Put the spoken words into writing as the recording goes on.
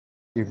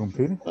You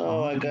complete it?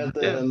 Oh, I got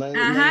Yeah. the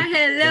Yes,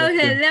 Hello, sir.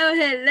 hello,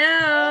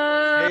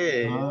 hello.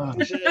 Hey. Ah,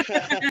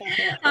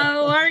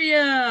 How are you?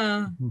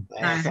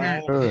 Uh-huh.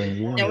 fine. good,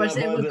 Yeah, yeah. we're Talking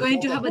saying about we're the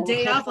going to photo. have a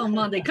day off on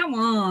Monday. Come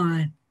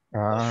on.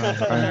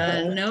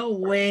 Right. No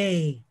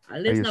way. At Are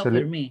least you not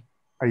with me.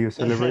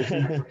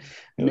 celebrating?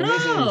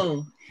 Amazing.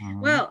 No.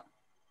 Uh,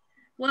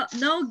 Well,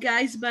 no,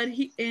 guys, but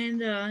in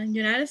the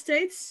United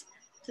States,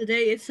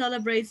 today it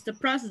celebrates the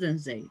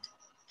President's Day.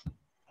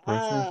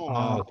 President?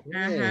 Okay.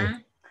 Uh-huh.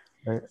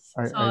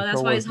 I So that's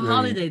thought why it's was a the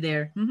holiday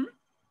there.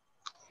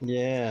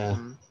 Yeah.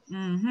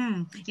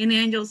 Mhm. And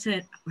Angel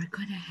said, we're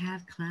going to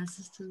have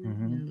classes today.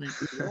 mhm, And I'm like,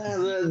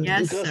 Yeah,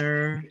 yes, because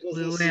sir,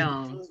 we it's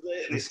will.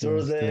 Thursday. It's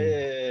President's Day.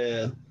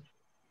 Thursday. No,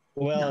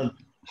 Well,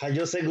 I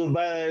just say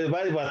goodbye,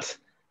 everybody, but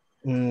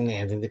and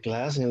in the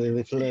class and in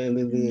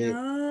the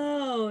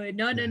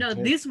no.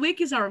 This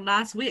week is our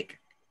last week.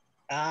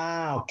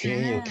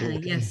 okay, okay, okay.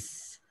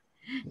 Yes.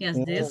 Yes,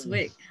 this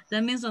week.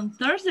 That means on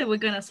Thursday we're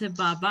gonna say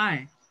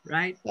bye-bye,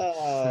 right?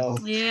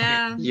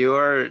 Yeah.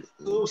 You're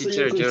So you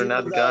teacher, you're continue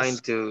not with going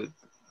us. to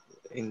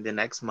in the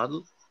next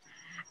model?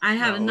 I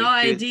have No, no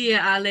we could.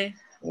 idea, Ale.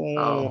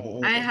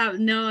 Oh, I have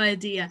no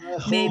idea. I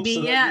hope Maybe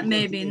so that yeah, you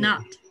maybe continue.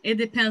 not. It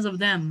depends of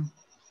them.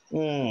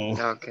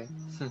 okay.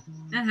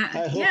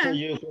 I hope that Yeah.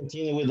 you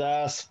continue with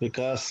us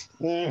because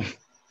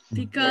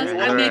Because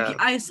Yeah, I everyone. make you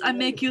I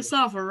make you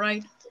suffer,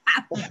 right?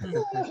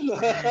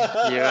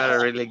 you are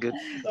a really good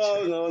Oh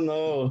teacher. no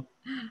no.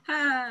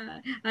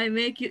 I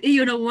make you.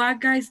 You know what,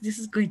 guys? This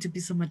is going to be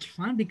so much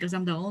fun because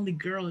I'm the only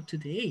girl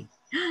today.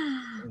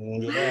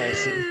 Yeah, I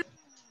see. Wow.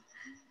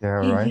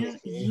 Yeah, right.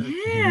 Yeah,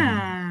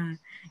 yeah.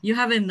 You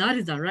haven't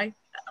noticed that, right?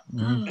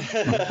 Mhm.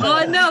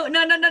 Oh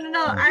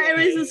no.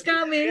 Iris is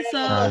coming,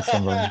 so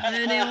Somebody, not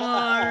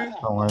anymore.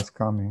 someone's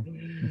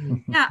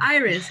coming. Yeah,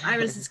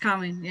 Iris is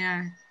coming.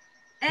 Yeah.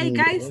 Hey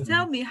guys,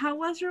 tell me, how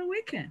was your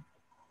weekend?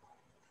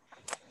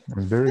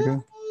 It's very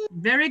good.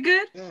 Very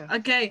good. Yeah,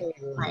 Okay,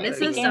 My let's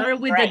very just good. weekend was start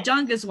with the great.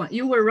 youngest one.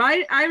 You were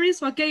right,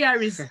 Iris. Okay,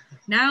 Iris.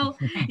 Now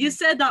you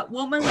said that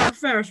women are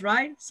first,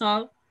 right?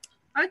 So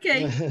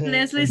okay,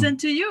 let's listen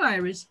to you,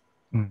 Iris.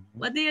 Mhm.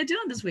 What did you do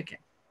on this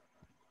weekend?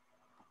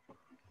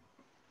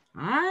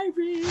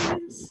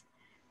 Iris.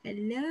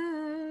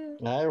 Hello.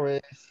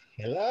 Iris,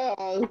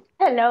 hello.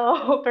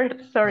 Hello,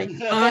 sorry.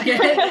 Okay,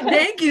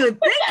 thank you,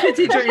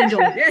 Teacher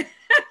Angel. Yeah.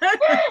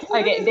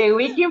 Okay, the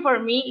weekend for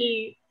me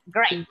is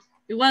great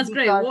It was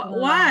great. because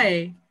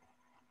Why?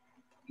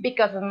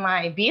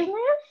 my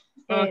business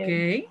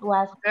Okay.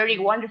 was very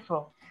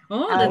wonderful.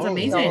 Oh, that's I Oh,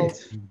 amazing. sold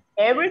great.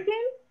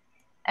 everything.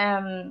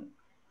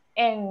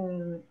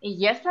 And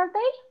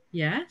yesterday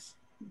Yes.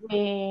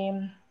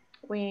 we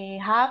we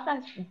have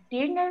a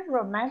dinner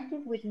romantic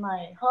with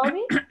my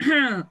hobby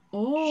and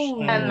Oh,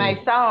 my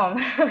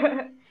son.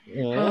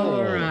 all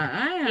Oh, is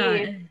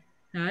right. is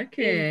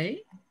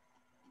Okay.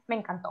 Me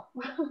encantó.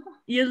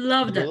 You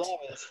loved you it. love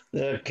it.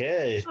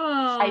 Okay.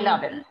 I Oh,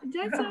 love it.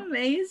 that's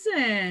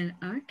amazing.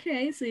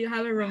 Okay, so you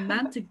have a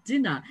romantic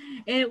dinner.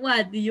 And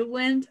what, you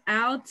went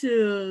out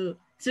to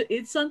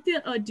eat something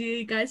or do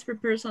you guys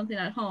prepare something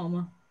at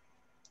home?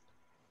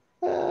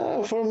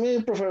 For me,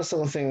 I prefer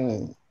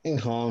something in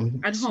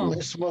home. At home.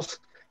 It's most,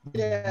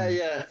 yeah, Mhm.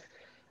 yeah.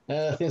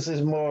 This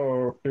is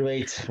more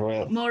private.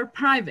 Well, More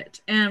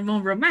private and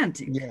more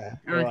romantic. yeah,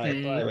 right.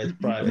 Okay.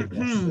 Private.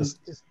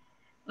 Yes.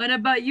 What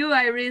about you,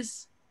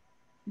 Iris?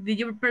 Did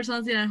you prepare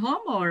something at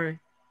home or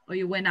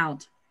you went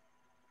out?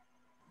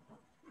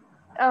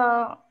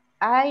 Uh,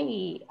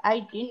 I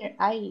dinner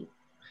I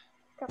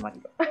come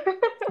on.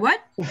 What?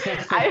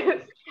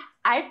 I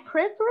I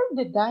prefer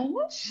the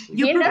dinner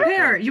You dinner.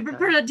 prepare. You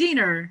prepared a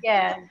dinner.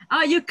 Yes,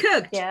 Oh, you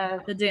cooked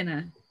yes, the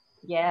dinner.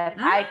 yes.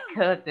 Ah, I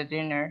cook the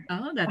dinner.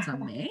 oh, that's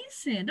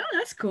amazing. Oh,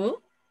 that's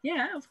cool.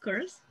 Yeah, of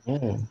course.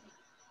 Mm.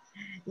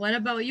 What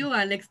about you,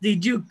 Alex?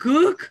 Did you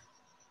cook?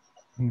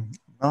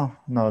 No,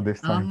 no,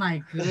 this Oh time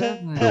my we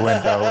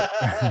went goodness. out.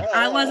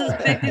 I was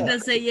expecting to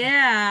say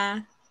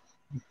yeah.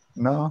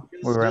 No,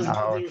 we went Just give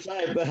out. your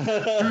side.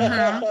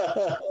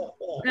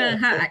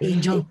 Uh-huh.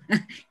 Angel.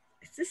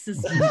 This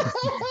is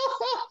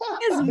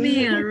it's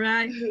me, all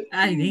right.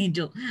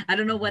 Angel. I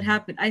don't know what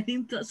happened. I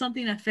think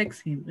something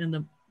affects him in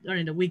the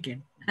during the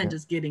weekend. I'm Yeah,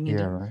 just kidding, yeah,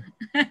 Angel. right.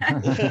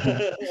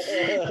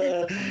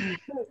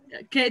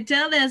 Okay,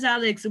 tell us,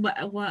 Alex,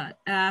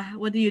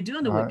 what do you do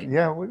on the weekend?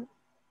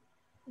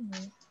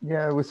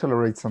 Yeah, we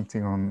celebrate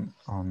something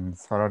on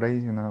Saturday.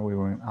 We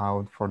went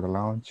out for the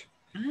lunch.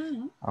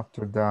 Oh,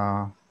 After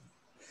that,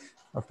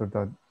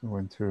 we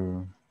went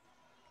to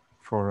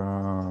for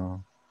a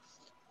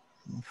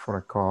for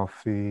a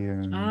coffee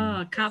and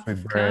a cup sweet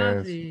of bread.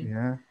 coffee.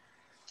 Yeah,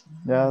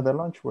 yeah. The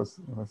lunch was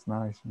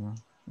nice. In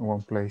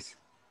one place.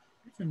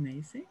 That's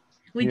amazing.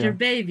 With your Yeah,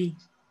 baby.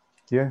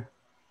 yeah,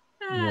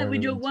 Ah, yeah. We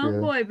with your went one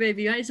together. boy,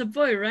 baby. It's a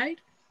boy, right?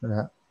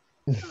 Yeah,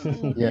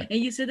 Oh, yeah. and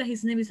you said that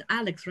his name is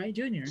Alex, right,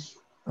 Junior?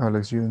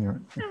 Alex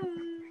Junior. Oh,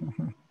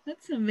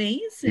 that's Yeah.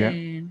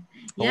 amazing.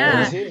 How old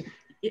is Yeah,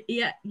 he?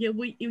 yeah.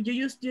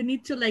 You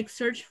need to like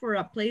search for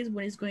a place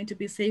where it's going to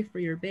be safe for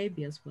your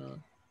baby as well.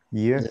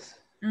 Yes.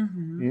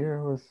 Uh-huh.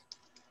 Yeah.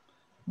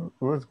 It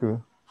was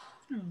good.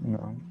 You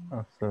know,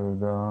 after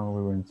that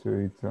we went to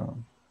eat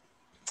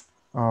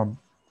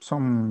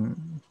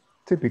some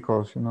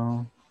typicals, you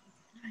know,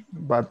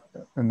 but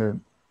in the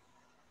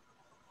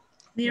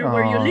Near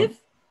where you live?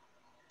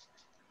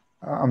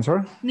 I'm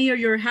sorry? Near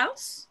your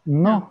house?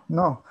 No,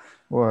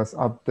 was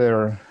up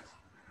there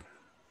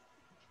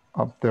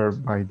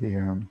by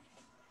the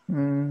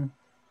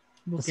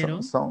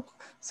Boquerón?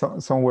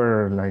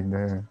 somewhere like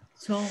the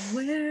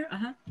Somewhere,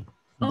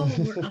 Oh,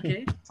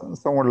 okay.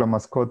 somewhere La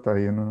Mascota,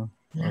 you know.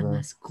 La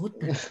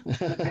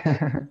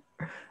Mascota.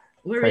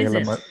 Where Calle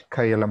is it?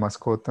 Calle La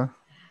Mascota.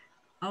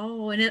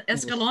 Oh, in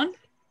Escalon?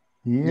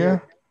 Yeah.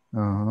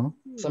 Uh-huh.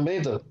 San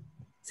Benito.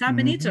 San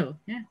Benito,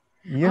 yeah.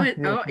 Yeah.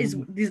 Oh, this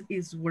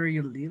is where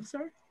you live,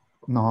 sir?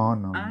 No.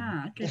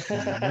 Okay.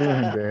 We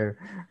went there,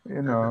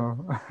 you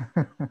know.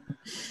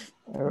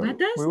 But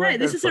that's we nice. went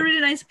This there is a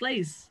really nice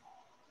place.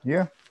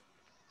 Yeah.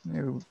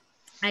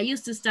 I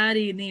used to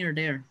study near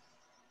there.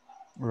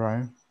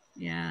 Right.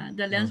 Yeah,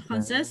 the Alliance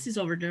Française is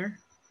over there.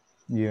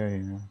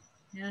 Yeah.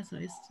 Yeah, so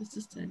it's just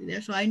to study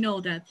there. So I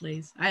know that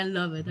place. I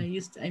love it.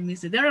 I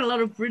miss it. There are a lot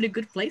of really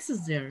good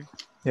places there.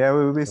 Yeah,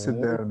 we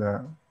visited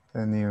there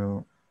the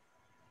new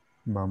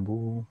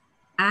bamboo.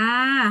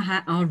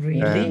 Oh,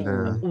 really?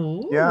 And,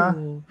 Oh, yeah.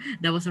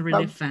 That was a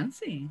really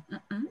fancy.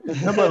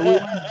 No, but we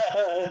went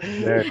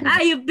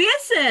there. You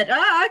visit.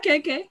 Oh,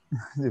 okay.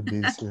 The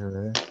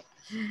visit.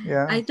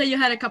 Yeah. I thought you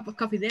had a cup of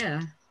coffee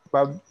there.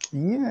 But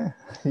yeah.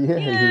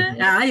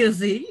 You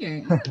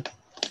see.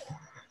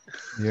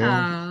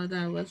 Yeah. Oh,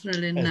 that was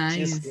really nice.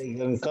 Cheesecake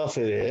and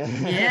coffee.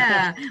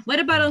 Yeah. What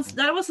about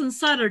that was on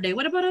Saturday.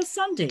 What about on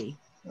Sunday?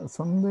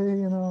 Sunday,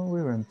 you know,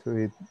 we went to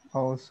eat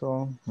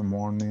also in the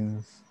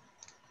mornings.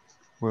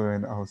 We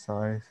went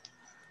outside.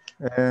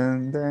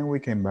 And then we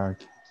came back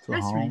to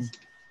That's home. nice.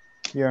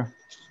 Yeah.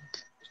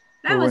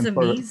 That was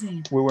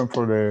amazing. We went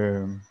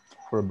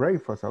for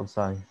breakfast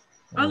outside.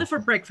 Only for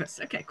breakfast.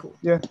 Okay, cool.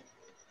 Yeah.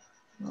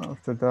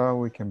 After that,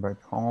 we came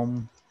back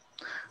home.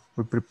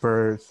 We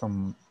prepared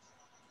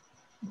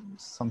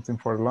something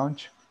for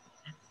lunch.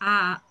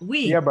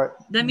 Yeah, but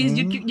that means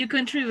you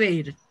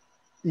contributed.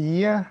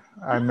 Yeah,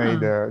 I made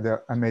the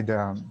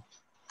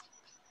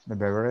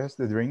beverage,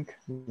 the drink,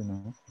 you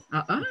know.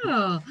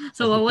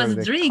 So what was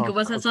the drink?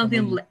 Was it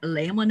something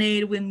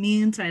lemonade with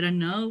mint? I don't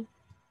know.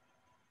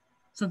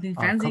 Something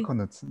fancy.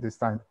 Coconuts this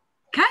time.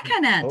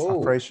 Coconut.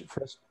 Oh.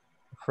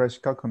 Fresh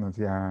coconuts.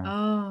 Yeah.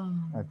 Oh.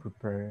 I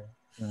prepared.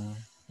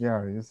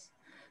 Yeah, it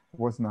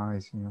was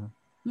nice, you know.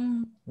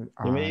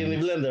 You made in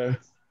the blender.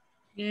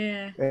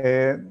 Yeah.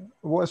 It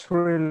was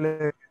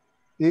really.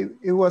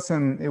 It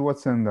wasn't.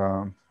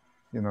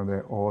 You know,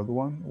 the old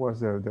one. Was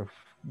the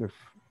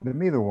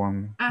middle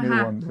one.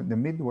 The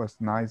mid was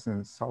nice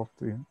and soft.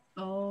 Yeah.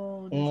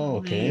 Oh,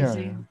 that's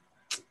amazing.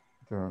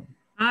 Yeah.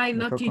 I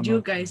lucky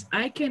you guys.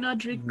 I cannot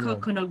drink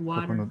coconut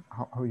water.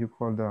 How you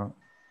call the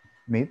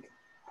meat?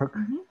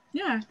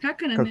 Yeah,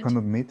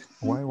 coconut meat.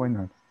 Why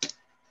not?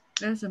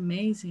 That's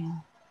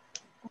amazing.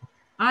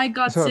 I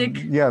got sick.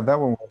 Yeah, that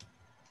one.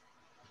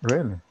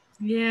 Really?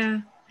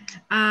 Yeah.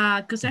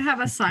 Because I have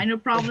a sinus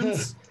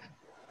problems.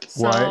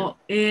 So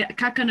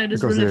coconut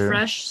is really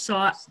fresh,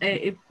 so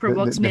it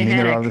provokes me a headache.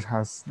 The mineral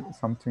has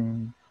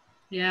something.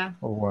 Yeah.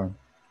 Or what?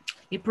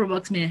 It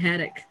provokes me a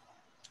headache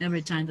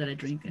every time that I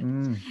drink it.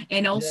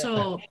 And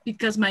also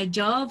because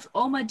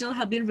all my jobs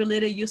have been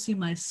related using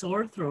my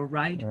sore throat,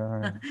 right?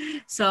 Yeah.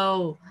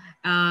 So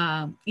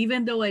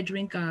even though I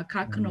drink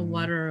coconut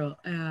water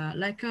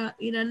like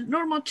in a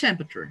normal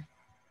temperature,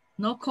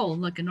 no cold,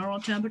 like a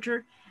normal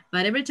temperature,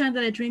 but every time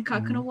that I drink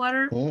coconut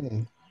water,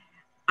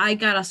 I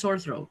got a sore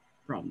throat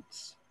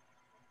problems.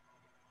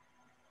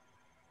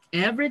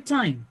 Every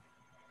time.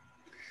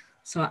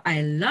 So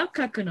I love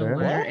coconut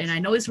water and I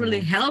know it's really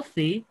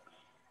healthy,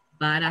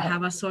 but I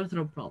have a sore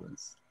throat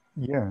problems.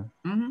 Yeah.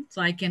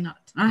 So I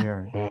cannot.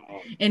 Yeah.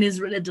 And it's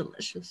really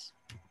delicious.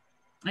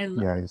 I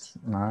love it. It's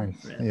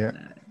nice. Really yeah.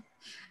 Nice.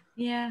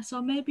 Yeah,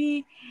 so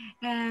maybe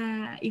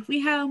if we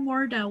have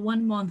more than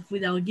 1 month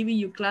without giving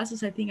you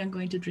classes, I think I'm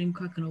going to drink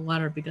coconut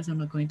water because I'm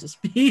not going to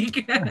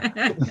speak. Okay.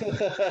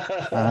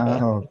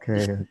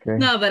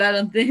 No, but I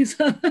don't think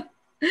so.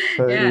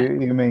 So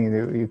you mean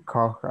you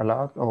cough a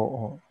lot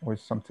or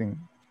something?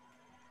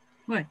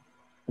 What?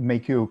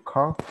 Make you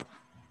cough?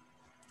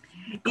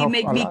 It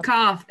make me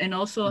cough and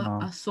also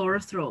a sore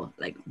throat.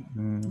 Like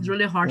it's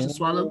really hard to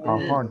swallow.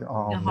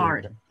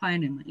 Hard.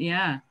 Pain.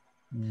 Yeah.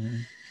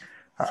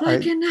 So I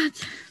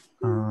cannot.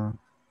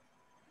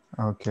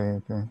 Okay.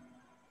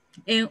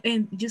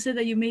 And you said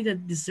that you made a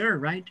dessert,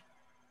 right?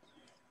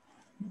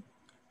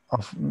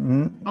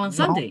 On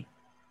Sunday?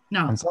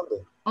 No. On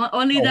Sunday.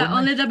 Only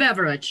the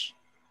beverage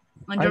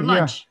on your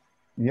lunch.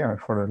 Yeah,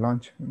 for the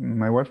lunch.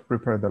 My wife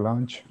prepared the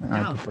lunch. And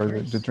I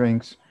prepared the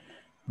drinks.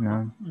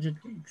 No. The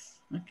drinks.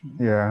 Okay.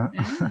 Yeah.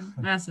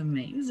 That's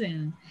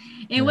amazing.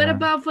 And what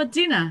about for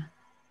dinner?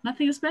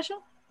 Nothing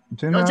special?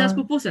 Dinner? Or just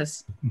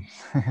pupusas?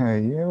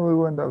 Yeah, we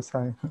went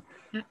outside.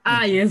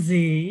 You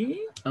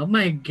see? Oh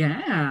my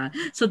God.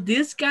 So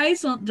these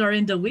guys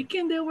during the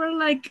weekend, they were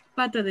like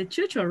pata de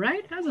chucho,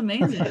 right? That's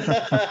amazing.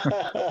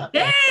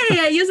 Hey,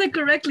 I use it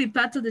correctly.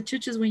 Pata de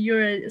chuchos when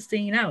you're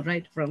staying out,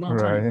 right? For a long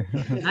time.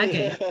 Right.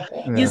 Okay.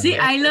 Yeah. You see,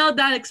 I love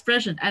that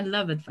expression. I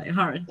love it by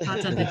heart.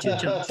 Pata de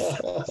chucho.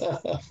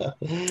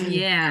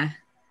 Yeah.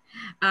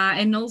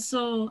 And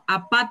also a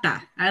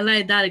pata. I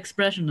like that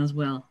expression as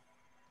well.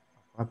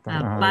 Pata. A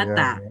Yeah,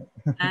 pata.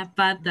 yeah. A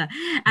pata.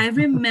 I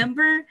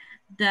remember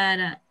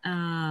that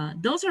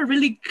those are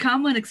really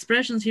common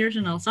expressions here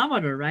in El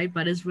Salvador, right?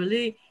 But it's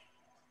really,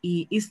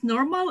 it's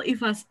normal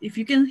if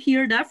you can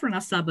hear that from a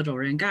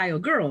Salvadorian guy or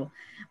girl.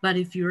 But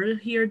if you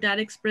hear that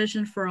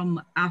expression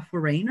from a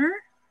foreigner,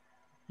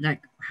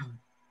 like, wow,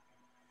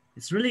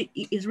 it's really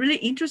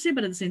interesting,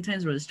 but at the same time,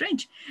 it's really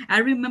strange. I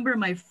remember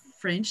my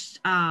French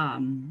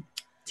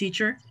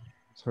teacher.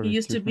 Sorry, He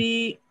used to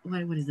be,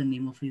 what is the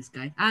name of this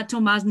guy?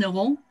 Thomas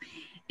Neron.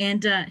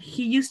 And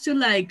he used to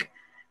like,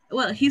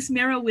 well, he's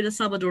married with a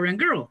Salvadorian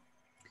girl.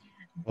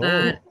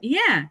 But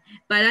yeah,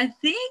 but I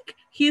think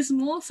he's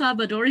more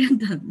Salvadorian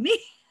than me.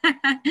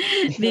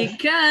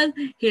 Because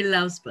he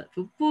loves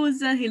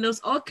pupusas, he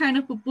loves all kind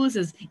of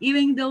pupusas,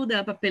 even though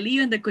the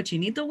papelillo and the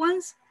cochinito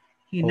ones,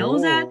 he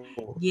knows that.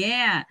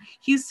 Yeah,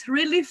 he's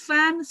really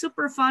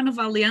super fan of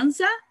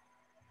Alianza.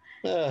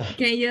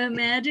 Can you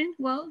imagine?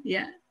 Well,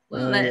 yeah.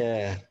 Well,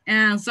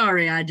 I'm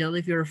sorry, Agile,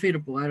 if you're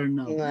feedable, I don't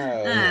know.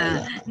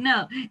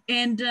 No.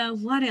 And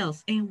what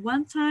else? And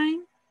one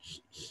time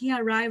he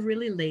arrived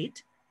really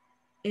late,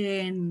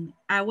 and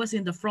I was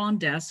in the front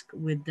desk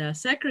with the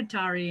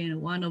secretary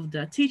and one of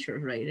the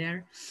teachers right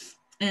there.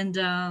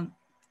 And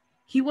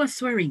he was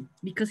swearing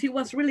because he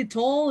was really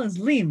tall and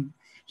slim.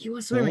 He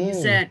was swearing.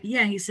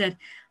 He said,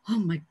 oh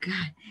my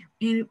God.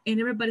 And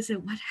everybody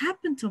said, what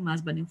happened,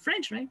 Thomas? But in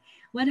French, right?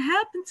 What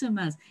happened,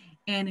 Thomas?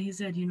 And he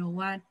said, you know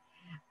what?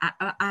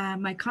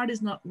 My card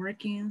is not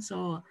working,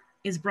 so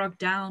it's broke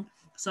down.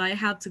 So I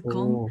have to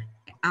come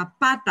a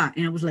pata.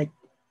 And I was like,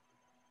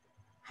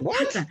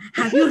 pata.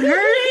 Have you heard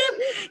him?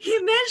 He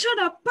mentioned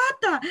a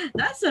pata.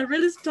 That's a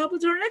really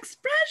Salvadoran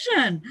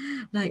expression.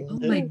 Like, oh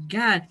my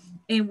God.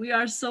 And we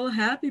are so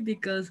happy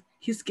because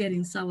he's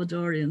getting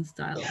Salvadorian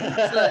style.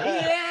 So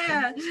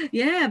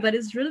yeah, but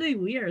it's really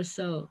weird.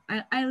 So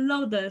I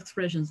love the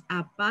expressions.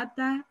 A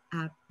pata,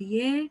 a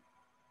pie,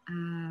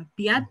 a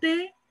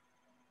piate,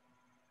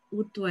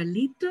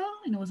 utualito.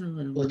 And what's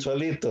another one?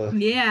 Utualito.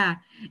 Yeah.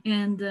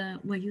 And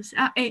what you say?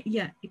 Pate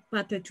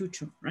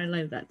chucho, right?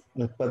 Like that.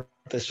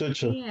 Pate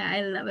chucho. Yeah,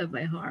 I love it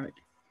by heart.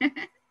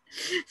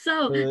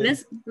 So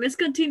let's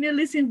continue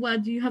listening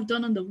what you have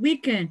done on the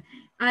weekend.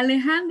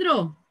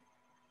 Alejandro.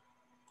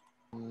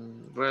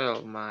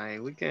 Well, my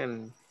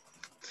weekend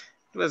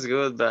was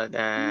good, but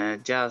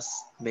just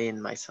being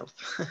myself.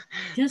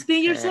 Just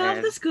being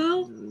yourself, that's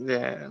cool.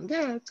 Yeah,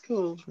 it's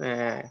cool.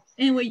 And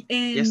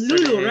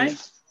Lulu,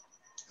 right?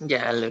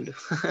 Yeah, Lulu.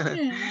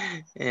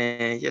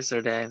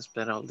 Yesterday I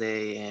spent all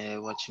day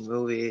watching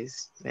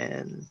movies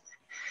and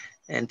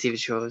TV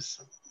shows.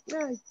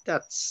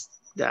 That's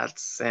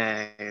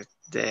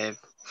the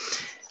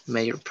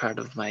major part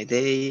of my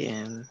day.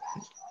 And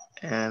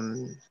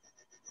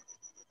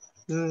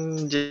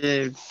in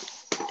the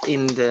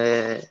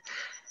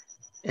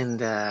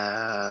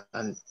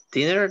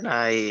dinner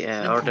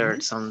I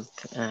ordered some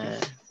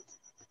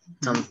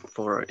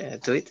for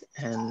to eat,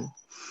 and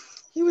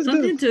it was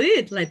something good. To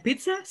eat, like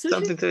pizza, sushi?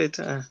 Something to eat.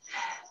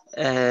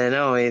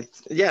 No,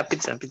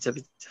 pizza.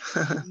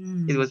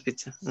 It was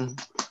pizza.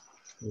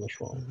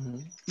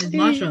 With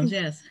mushrooms,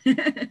 yes.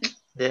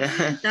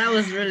 Yeah, that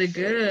was really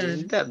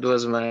good. That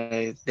was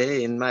my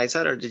day. And my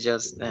Saturday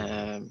just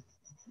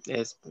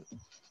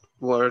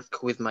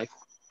work with my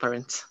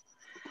parents.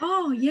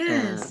 Oh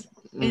yes,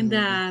 in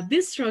the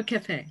bistro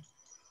cafe.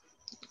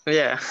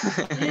 Yeah.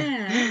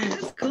 Yeah,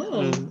 that's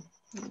cool.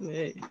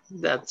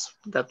 That's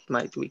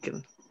my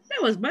weekend.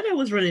 That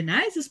was really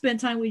nice to spend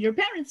time with your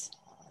parents.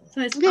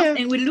 So it's awesome.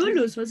 And with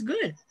Lulu, so it's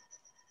good.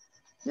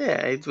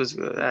 Yeah, it was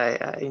good.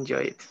 I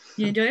enjoy it.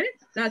 You enjoyed it?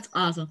 That's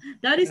awesome.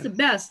 That is the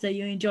best, that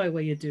you enjoy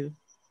what you do.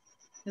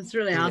 It's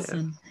really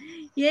awesome.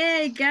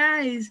 Yay,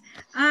 guys.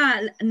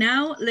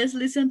 Now let's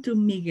listen to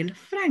Miguel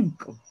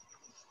Franco.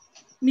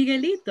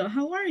 Miguelito,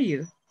 how are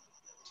you?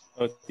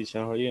 Oh, teacher,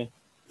 how are you?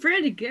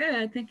 Pretty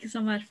good. Thank you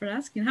so much for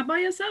asking. How about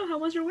yourself? How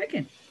was your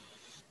weekend?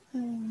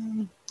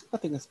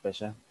 Nothing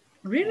special.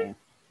 Really?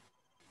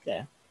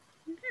 Yeah.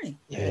 Okay.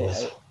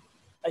 Yes.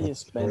 I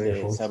just spent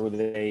the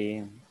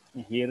Saturday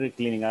here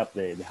cleaning up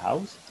the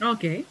house.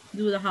 Okay.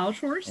 Do the house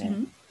chores?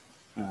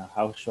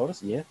 House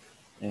chores, yeah.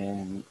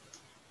 And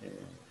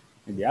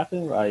in the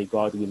afternoon, I go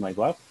out with my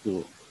wife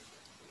to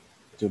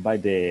buy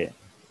the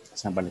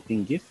San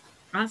Valentin gift.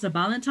 As a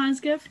Valentine's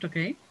gift?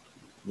 Okay.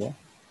 Yeah.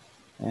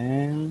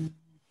 And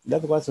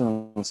that was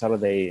on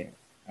Saturday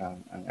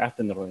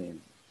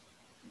afternoon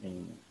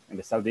in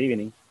the Saturday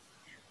evening.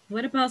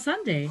 What about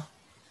Sunday?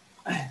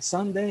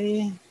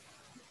 Sunday,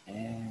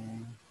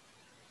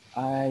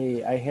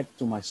 I head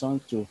to my son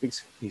to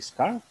fix his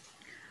car.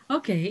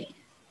 Okay.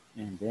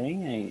 And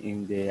then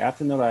in the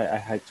afternoon, I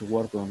had to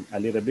work on a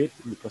little bit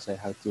because I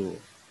had to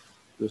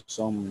do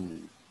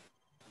some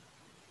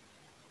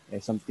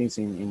things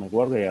in my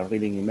work,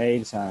 reading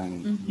emails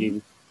and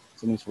give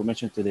some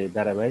information to the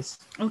databases.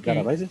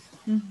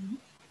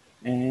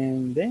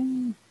 And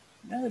then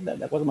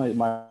that was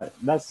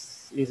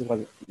what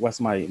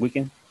was my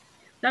weekend.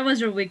 That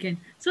was your weekend.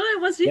 So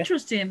it was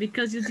interesting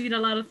because you did a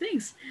lot of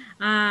things.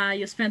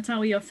 You spent time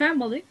with your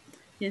family.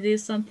 You did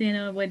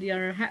something with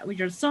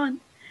your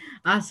son.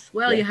 As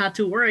well, you had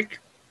to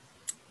work.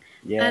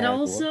 Yeah. And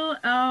also,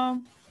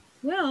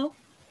 well,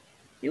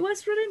 it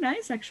was really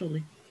nice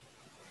actually.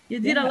 You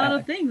did a lot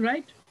of things,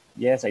 right?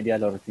 Yes, I did a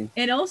lot of things.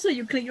 And also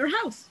you clean your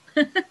house,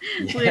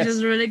 which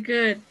is really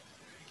good.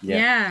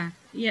 Yeah,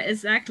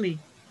 exactly.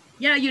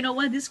 Yeah, you know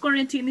what? This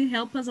quarantine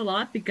helped us a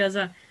lot because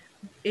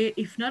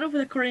if not over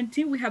the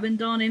quarantine, we haven't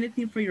done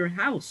anything for your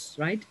house,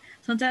 right?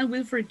 Sometimes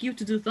we forget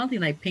to do something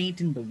like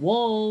painting the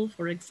wall,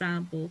 for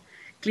example,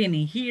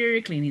 cleaning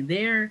here, cleaning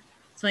there.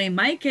 So in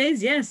my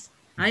case, yes,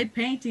 I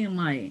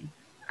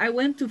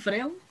went to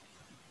Freo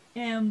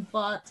and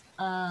bought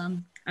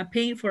a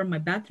paint for my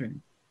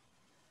bathroom.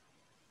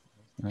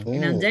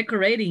 And I'm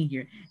decorating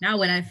here. Now,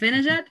 when I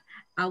finish it,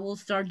 I will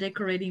start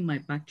decorating my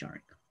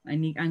backyard.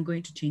 I'm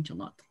going to change a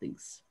lot of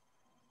things.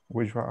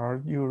 Which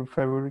are your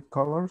favorite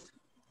colors?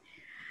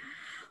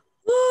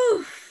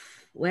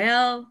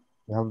 Well,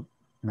 you have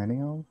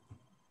many of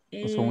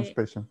some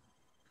special.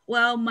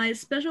 Well, my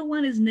special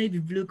one is navy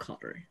blue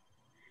color.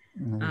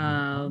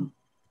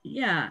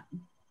 Yeah,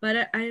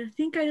 but I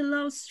think I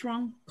love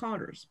strong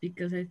colors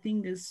because I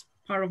think it's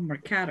part of my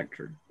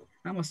character.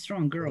 I'm a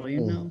strong girl,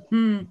 you know.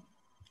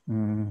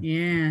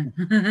 Yeah,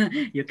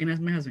 you can ask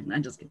my husband.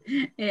 I'm just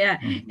kidding. Yeah,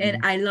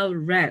 and I love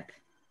red.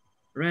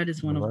 Red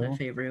is one of my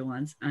favorite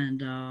ones.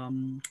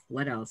 And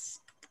what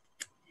else?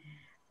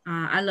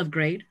 I love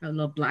gray. I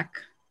love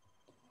black.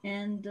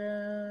 And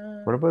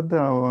what about the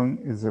one?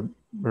 Is it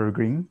very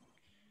green?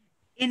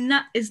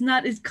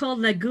 It's called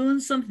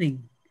Lagoon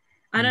something.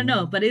 I don't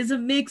know, but it's a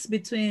mix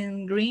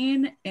between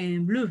green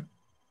and blue.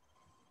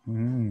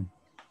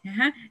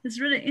 It's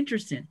really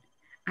interesting.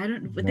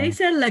 But they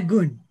said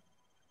lagoon.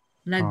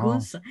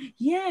 Lagoon.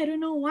 Yeah, I don't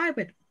know why,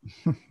 but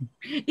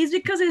it's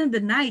because it's in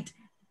the night.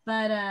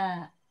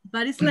 But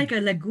it's like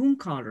a lagoon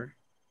color.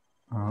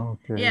 Oh,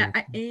 okay.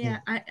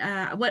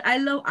 Yeah, but I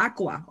love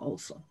aqua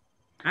also.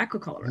 Aqua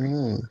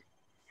color.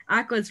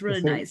 Aqua is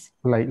really nice.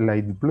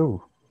 Light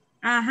blue.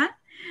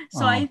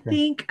 So I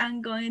think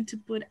I'm going to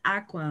put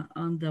aqua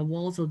on the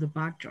walls of the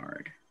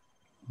backyard.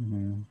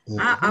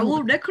 I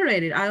will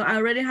decorate it. I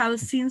already have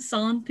seen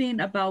something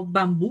about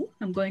bamboo.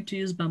 I'm going to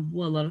use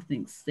bamboo, a lot of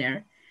things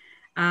there,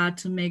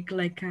 to make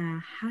like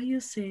how you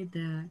say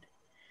that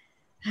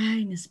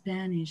in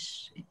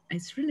Spanish.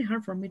 It's really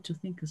hard for me to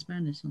think of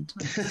Spanish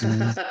sometimes.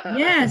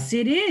 Yes,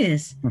 it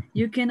is.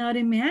 You cannot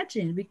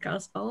imagine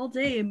because all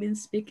day I've been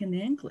speaking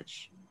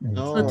English.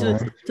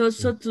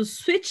 So to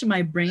switch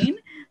my brain,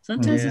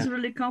 sometimes it's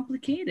really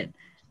complicated.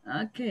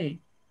 Okay,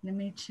 let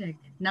me check.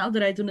 Now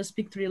that I do not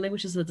speak 3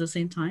 languages at the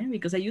same time,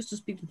 because I used to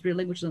speak the 3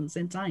 languages at the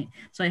same time.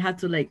 So I had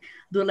to like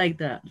do like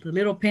the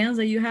little pens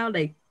that you have,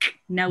 like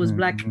now it's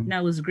black,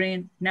 now it's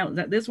green, now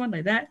this one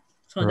like that.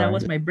 So that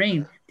was my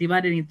brain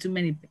divided in too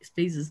many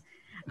spaces.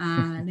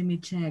 Let me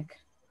check.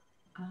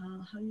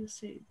 How do you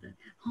say that?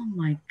 Oh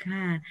my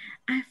God,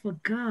 I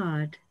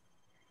forgot.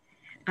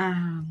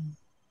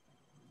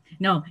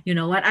 No, you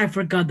know what? I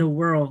forgot the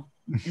word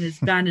in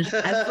Spanish.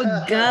 I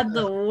forgot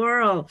the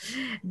word,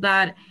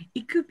 but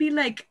it could be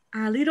like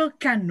a little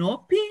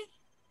canopy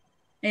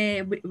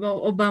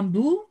or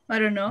bamboo. I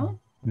don't know.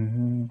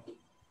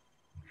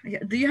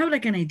 Do you have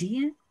like an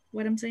idea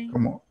what I'm saying?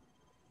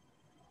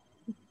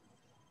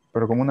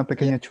 Pero como una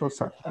pequeña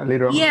choza. A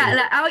little,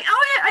 yeah.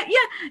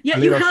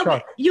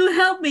 You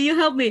help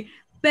me.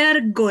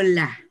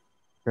 Pergola.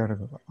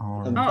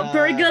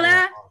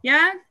 Pergola.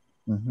 Yeah.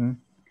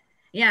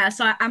 Yeah,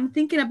 so I'm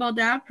thinking about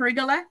that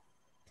pergola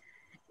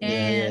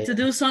and to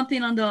do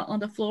something on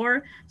the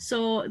floor.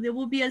 So there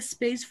will be a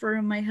space for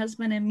my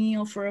husband and me,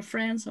 or for a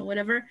friend or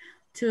whatever,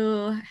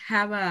 to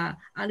have a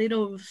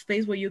little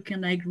space where you can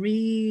like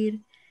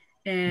read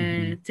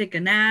and take a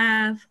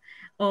nap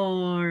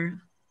or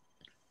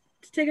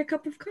to take a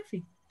cup of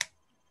coffee.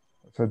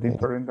 So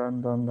different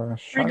than the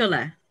shack?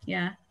 Pergola,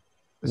 yeah.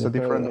 So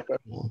different.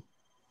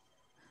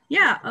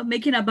 Yeah,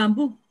 making a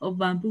bamboo.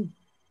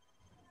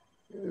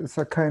 It's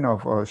a kind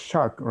of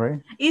shack,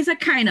 right? It's a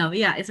kind of.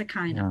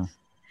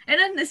 And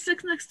then it's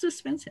not too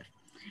expensive.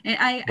 And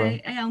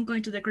I am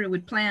going to decorate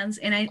with plants,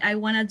 and I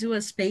want to do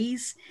a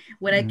space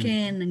where I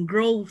can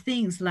grow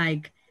things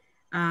like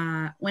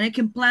when I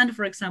can plant,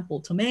 for example,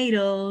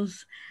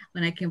 tomatoes,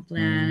 when I can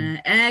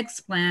plant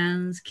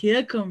eggplants,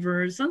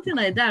 cucumbers, something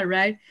like that,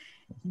 right?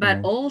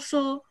 But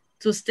also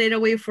to stay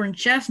away from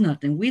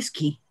chestnut and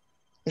whiskey.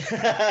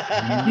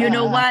 You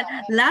know what?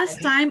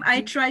 Last time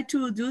I tried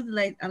to do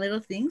like a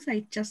little things.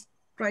 I just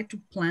tried to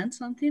plant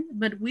something,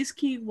 but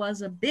Whiskey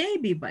was a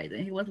baby by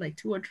then. He was like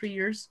 2 or 3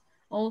 years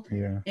old.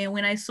 Yeah. And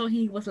when I saw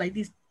him, he was like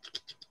this.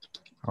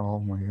 Oh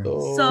my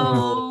God.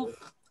 So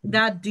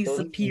that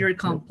disappeared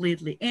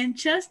completely. And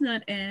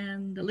Chestnut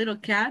and the little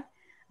cat,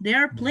 They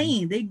are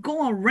playing. They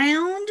go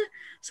around.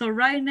 So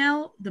right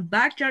now, the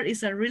backyard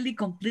is a really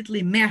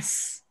completely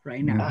mess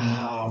right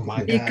now. Oh my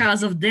God.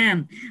 Because of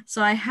them.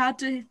 So I had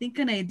to think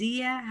an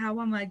idea.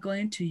 How am I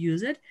going to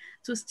use it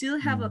to still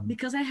have a,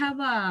 because I have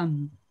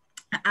an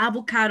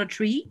avocado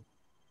tree.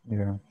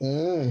 Yeah.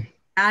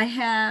 I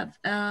have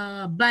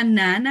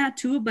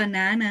two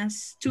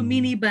bananas, two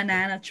mini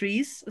banana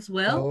trees as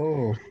well.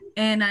 Oh.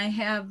 And I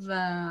have,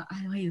 I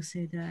don't know how you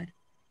say that,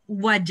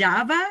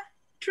 guayaba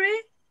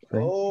tree.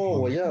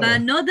 Oh, yeah.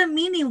 But not the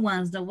mini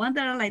ones, the ones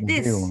that are like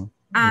this.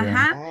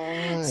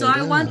 Yeah. So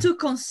I want to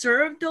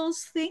conserve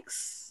those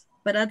things,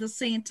 but at the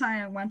same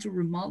time, I want to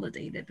remodel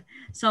it.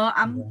 So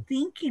I'm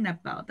thinking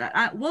about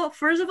that. Well,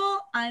 first of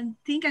all, I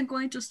think I'm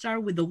going to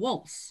start with the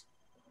walls.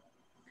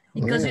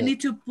 Because you need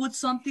to put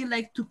something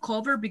like to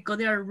cover because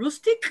they are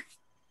rustic.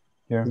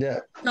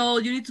 Yeah. So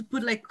you need to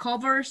put like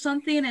cover or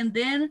something and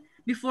then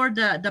before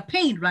the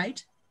paint,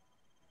 right?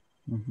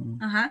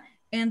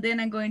 And then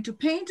I'm going to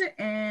paint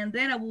and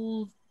then I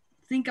will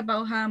think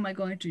about how am I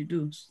going to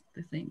do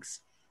the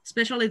things,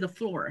 especially the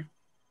floor.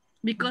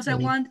 Because I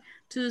want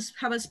to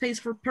have a space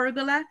for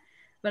pergola,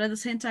 but at the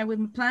same time with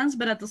my plants,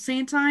 but at the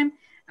same time,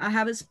 I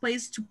have a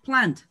space to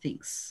plant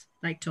things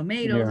like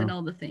tomatoes and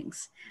all the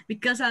things.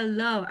 Because I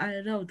love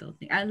those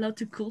things. I love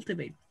to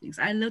cultivate things.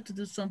 I love to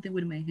do something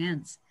with my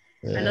hands.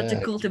 I love to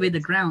cultivate the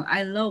ground.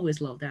 I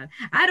always love that.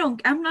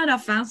 I'm not a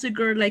fancy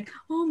girl like,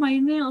 oh, my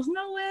nails.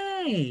 No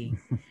way.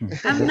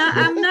 I'm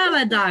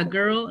not a dog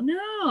girl.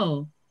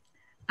 No.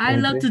 I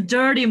love to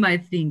dirty my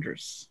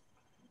fingers.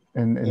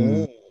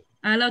 And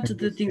I love to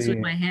do things with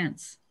my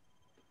hands.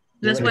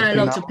 That's why I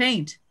love to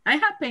paint. I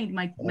have painted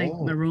my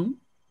room.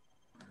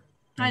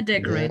 I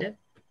decorate it.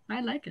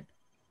 I like it.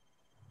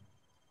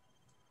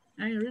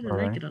 I really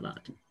like it a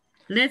lot.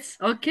 Let's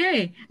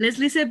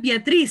listen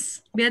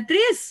Beatriz.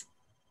 Beatriz.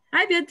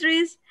 Hi,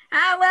 Beatriz.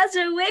 How was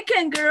your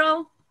weekend,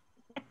 girl?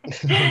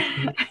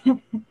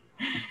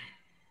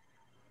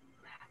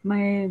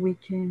 My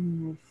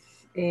weekend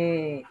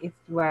it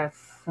was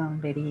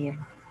very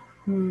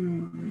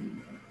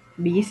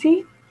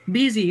busy.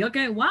 Busy.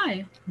 Okay,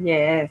 why?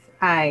 Yes,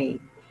 I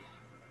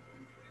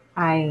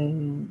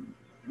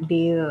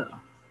did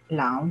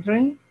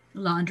laundry.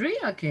 Laundry,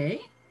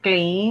 okay.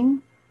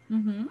 Clean.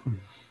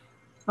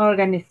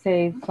 Organize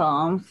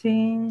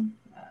something.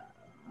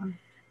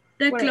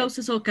 The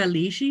closest of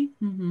Kalishi.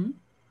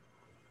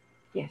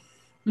 Yes.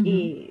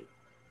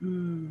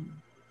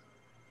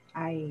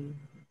 I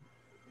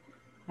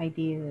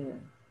did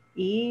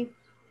eat.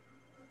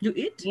 You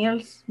eat?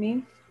 Meals,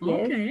 yes.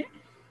 Okay.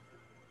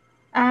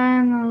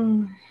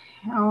 And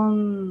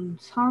on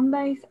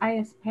Sundays,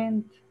 I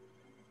spent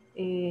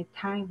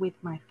time with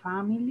my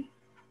family.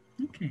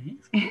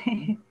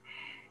 Okay.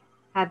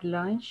 At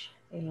lunch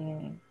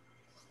and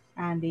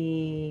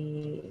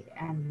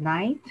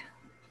night,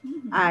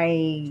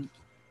 I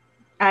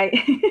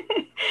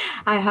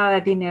I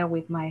had a dinner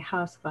with my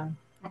husband.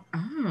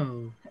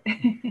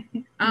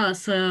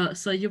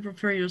 So you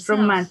prepare yourself.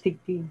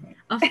 Romantic dinner.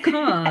 Of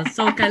course.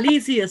 So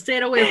Khaleesi, stay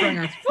away from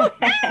us.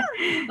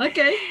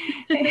 Okay.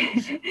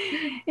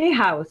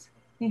 In-house,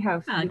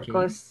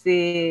 because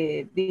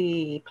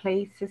the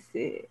places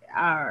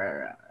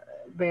are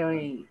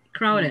very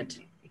crowded.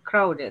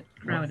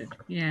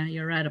 Yeah,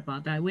 you're right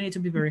about that. We need to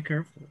be very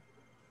careful.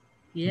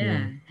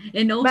 Yeah.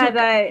 And also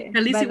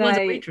Khaleesi was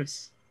a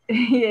waitress.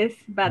 Yes,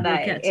 but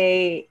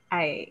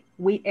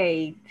we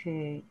ate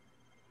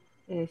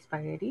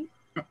spaghetti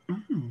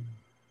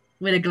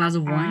with a glass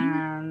of wine.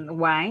 And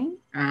wine.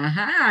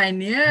 I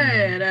knew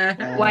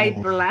it.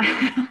 White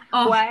black.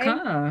 Of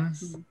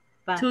course.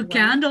 Two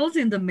candles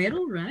in the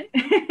middle, right?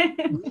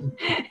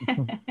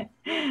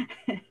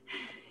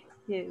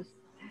 Yes.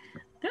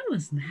 That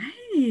was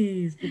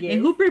nice. Yes.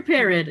 And who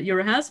prepared it?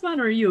 Your husband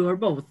or you or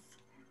both?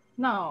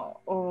 No,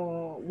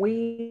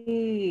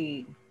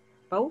 we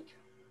both.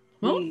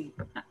 Both?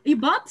 You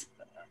bought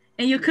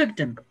and you cooked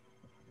them?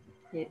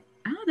 Yes.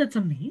 Oh, that's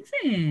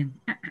amazing.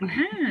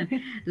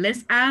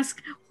 Let's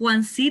ask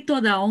Juancito,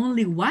 the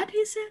only what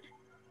he said?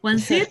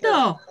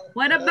 Juancito,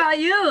 what about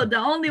you? The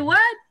only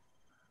what?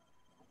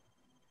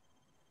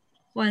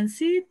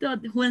 Juancito,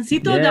 yes.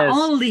 The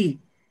only.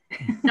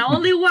 The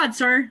only what,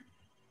 sir?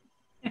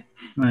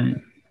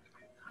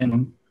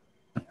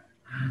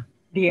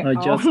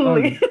 Just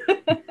only.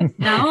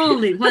 The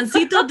only.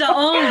 Juancito, the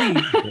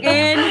only.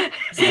 In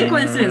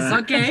sequences,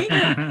 okay?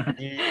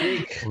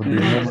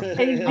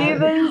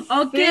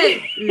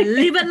 Okay,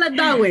 leave it like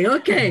that way,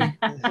 okay?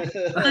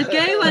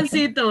 Okay,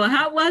 Juancito,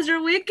 how was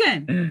your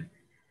weekend?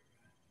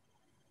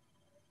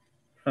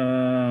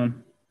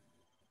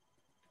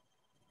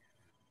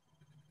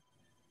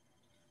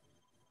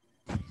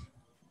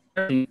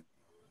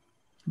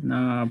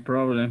 No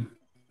problem.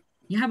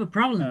 You have a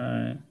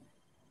problem?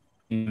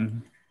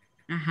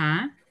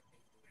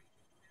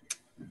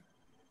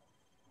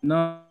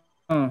 No.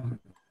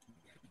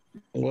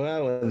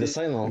 Wow, the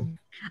signal.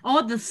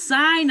 Oh, the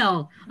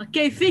signal.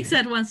 Okay, fix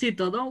that,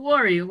 Juancito. Don't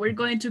worry. We're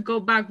going to go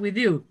back with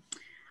you.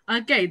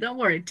 Okay, don't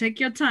worry.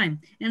 Take your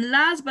time. And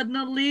last but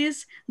not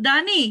least,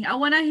 Danny, I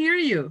want to hear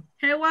you.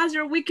 How was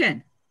your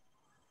weekend?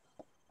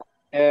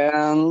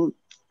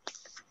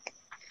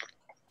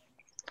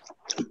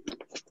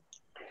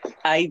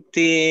 I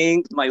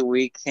think my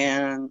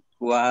weekend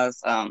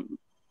was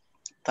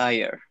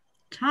tired.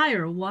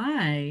 Tired?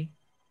 Why?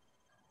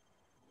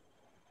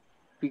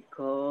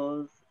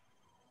 Because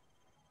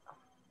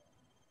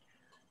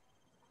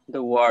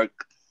the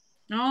work.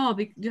 Oh,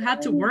 you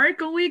had to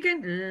work on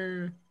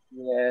weekend?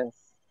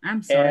 Yes.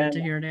 I'm sorry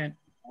to hear that.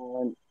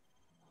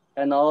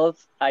 And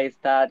also I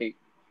study.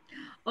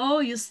 Oh,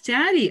 you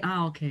study?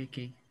 Oh, okay,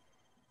 okay.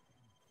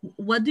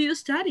 What do you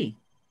study?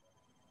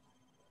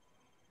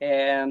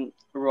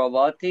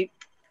 Robotic,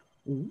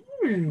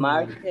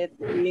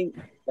 marketing,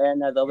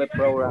 and Adobe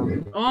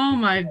program. Oh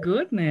my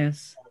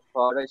goodness.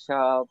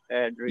 Photoshop.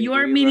 You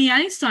are mini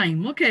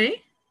Einstein,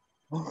 okay.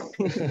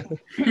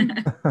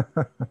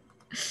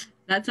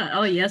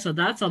 Oh yeah, so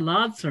that's a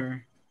lot,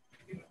 sir.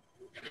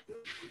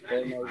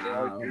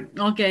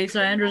 Okay,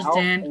 so I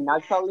understand. And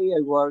actually,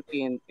 I work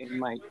in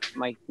my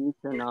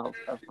season of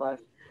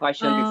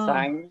fashion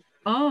design.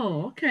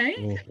 Oh,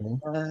 okay.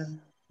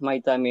 My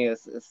time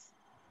is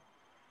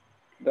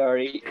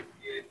very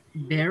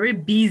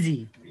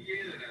busy.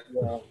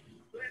 Yeah.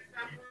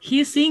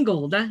 He's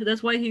single.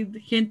 That's why he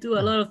can do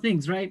a lot of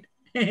things, right?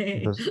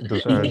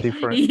 Those are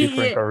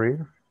different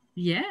career.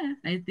 Yeah,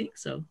 I think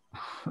so.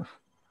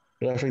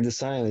 Graphic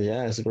design,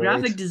 yeah, it's great.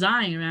 Graphic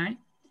design, right?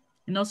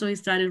 And also he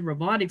studied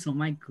robotics. Oh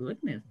my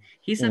goodness.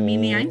 He's a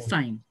mini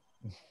Einstein.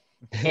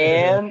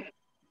 And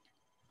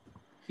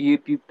you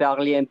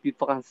parles un peu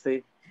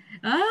français.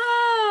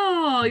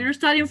 Oh, you're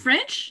studying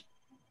French?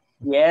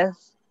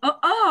 Yes.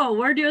 Oh,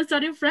 where do you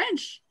study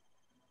French?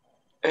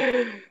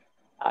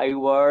 I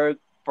work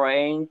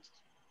French.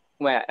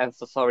 Well, I'm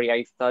so sorry.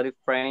 I studied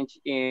French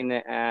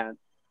in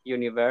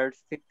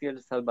University El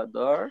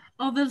Salvador.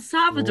 Oh, El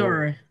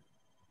Salvador.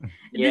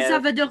 Yes. El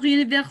Salvador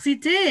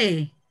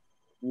Université.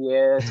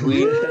 Yes,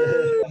 oui.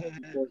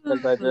 El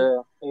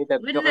Salvador. Et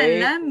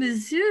après,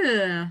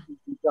 monsieur.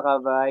 je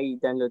travaille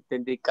dans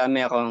l'hôtel de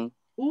Cameroun.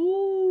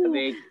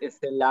 Avec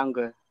cette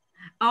langue.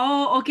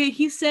 Oh, okay.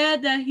 He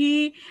said that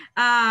he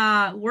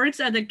works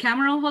at the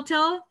Cameron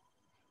Hotel.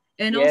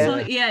 And also,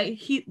 yeah,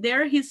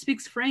 he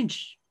speaks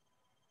French.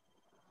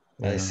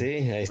 I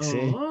see.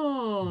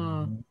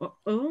 Oh,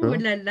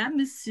 la la,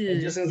 monsieur.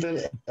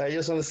 I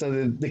just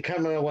understand the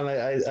camera when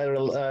I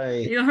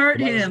you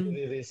heard him.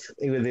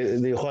 With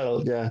the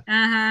hotel, yeah.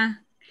 Uh-huh.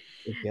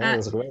 Yeah,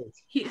 that's great.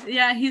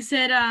 He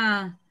said,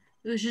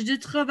 je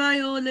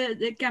travaille au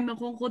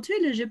Cameroun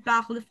Hotel et je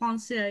parle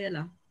français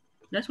là.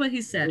 That's what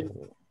he said.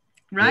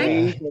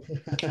 Right?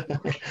 Yeah.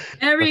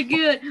 Very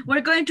good. We're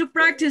going to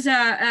practice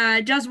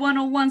just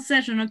one-on-one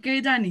session,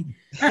 okay, Danny?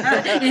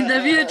 In the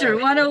future,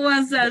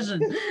 one-on-one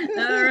session.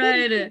 All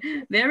right.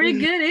 Very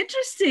good.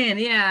 Interesting.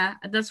 Yeah,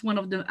 that's one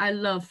of them. I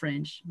love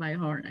French by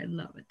heart. I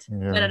love it.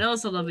 Yeah. But I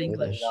also love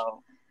English.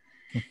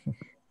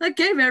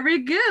 Okay, very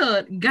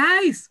good.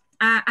 Guys,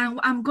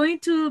 I'm going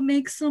to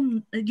make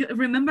some,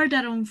 remember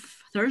that on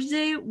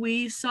Thursday,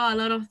 we saw a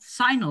lot of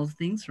signal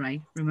things,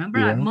 right? Remember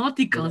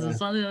emoticons and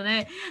something like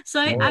that. So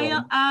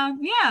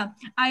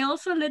I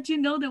also let you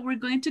know that we're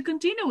going to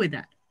continue with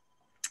that.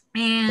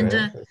 And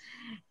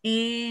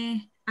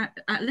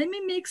let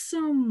me make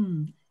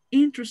some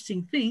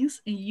interesting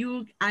things.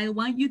 And I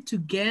want you to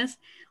guess,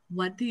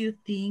 what do you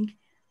think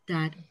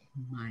that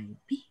might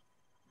be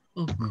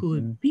or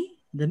could be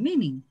the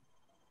meaning?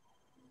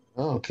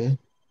 Oh, okay.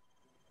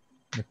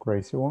 The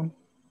crazy one.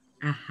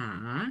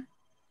 Uh-huh.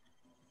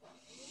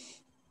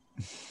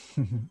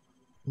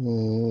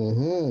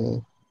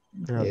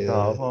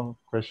 The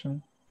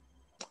question.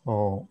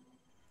 Oh.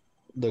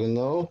 Don't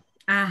know.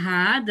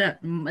 Uh-huh.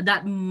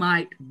 That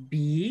might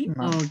be.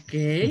 No.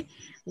 Okay.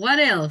 What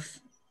else?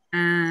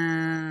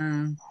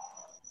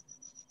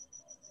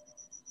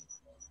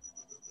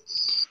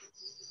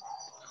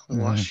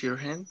 Wash your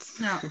hands.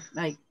 No,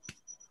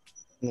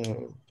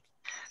 no.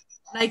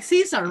 Like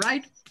Caesar,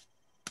 right?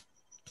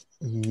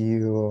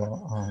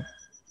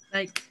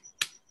 Like.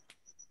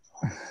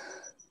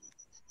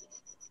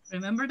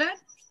 Remember that?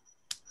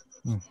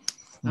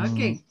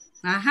 Okay.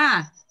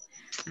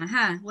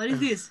 What is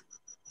this?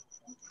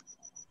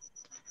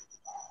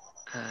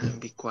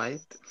 Be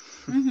quiet.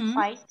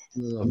 Quiet.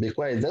 No, be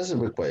quiet. That's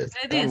be quiet.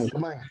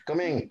 Come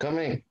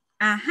in.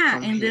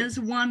 And there's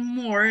one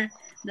more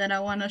that I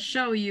want to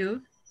show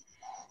you.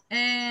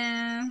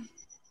 And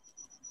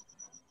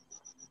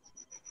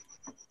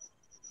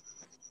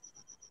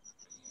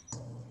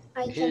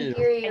I can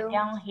hear you. I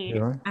don't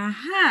hear.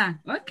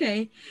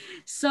 Okay.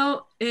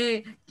 So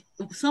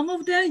some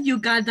of them you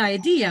got the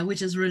idea,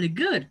 which is really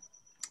good.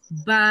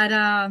 But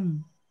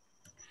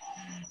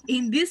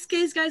in this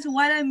case, guys,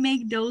 why I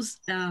make those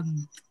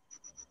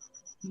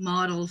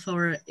models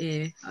or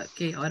I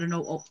don't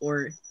know,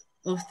 or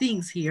of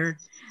things here,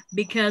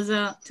 because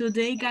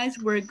today, guys,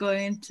 we're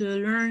going to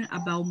learn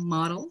about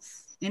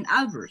modals and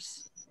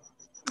adverbs.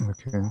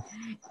 Okay.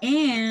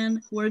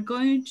 And we're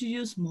going to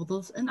use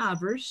modals and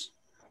adverbs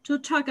to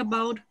talk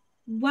about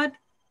what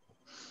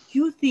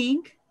you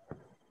think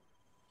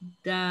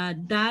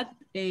that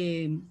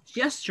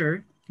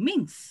gesture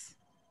means.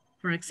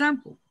 For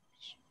example,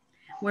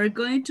 we're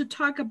going to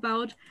talk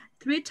about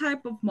 3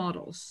 types of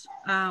modals.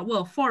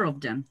 Well, 4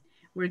 of them.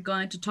 We're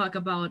going to talk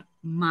about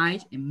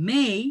might and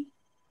may,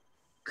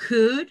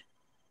 could,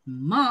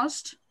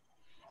 must,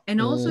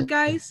 and also,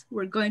 guys,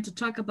 we're going to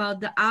talk about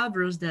the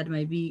adverbs that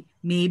might be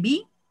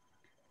maybe,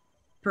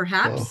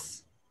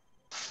 perhaps,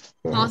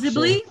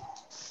 possibly,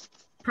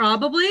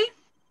 probably,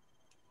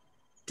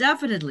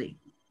 definitely.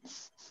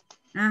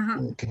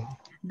 Okay.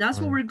 That's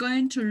what we're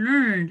going to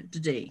learn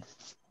today.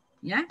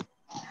 Yeah?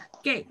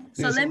 Okay,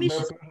 so let me...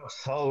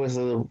 Always,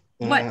 what?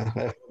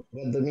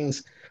 That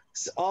means,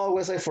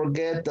 always I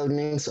forget that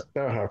means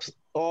perhaps.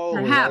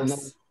 Always,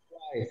 perhaps.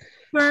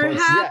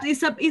 Perhaps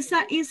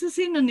it's a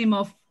synonym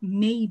of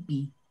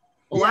maybe.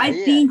 Oh, I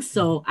think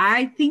so.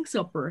 I think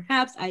so.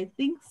 Perhaps, I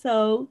think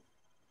so.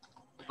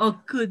 Or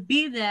could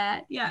be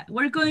that. Yeah,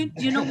 we're going,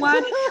 you know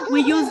what?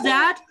 We use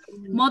that,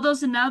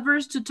 modals and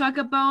adverbs, to talk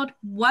about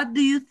what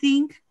do you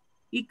think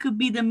it could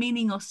be the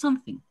meaning of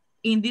something.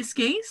 In this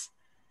case,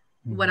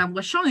 what I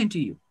was showing to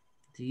you.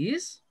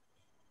 This.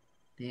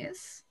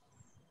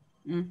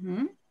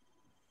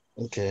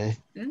 Okay.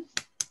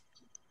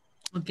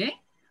 Okay,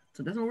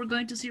 so that's what we're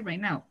going to see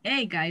right now.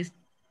 Hey, guys,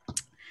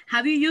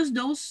 have you used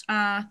those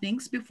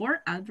things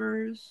before?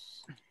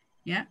 Adverbs,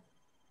 yeah?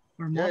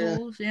 Or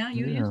models, yeah,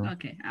 you use?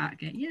 Okay,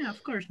 okay, yeah,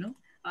 of course, no?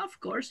 Of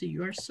course,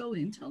 you are so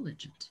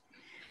intelligent.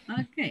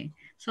 Okay,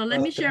 so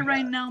let me share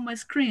right now my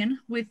screen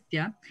with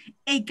you.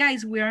 Hey,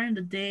 guys, we are in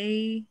the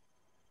day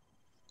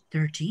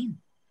 13.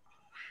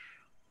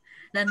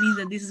 That means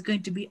that this is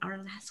going to be our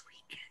last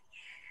week.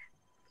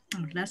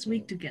 Our last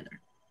week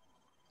together.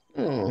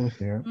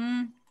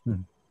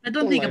 But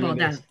don't think about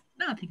that.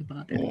 Don't think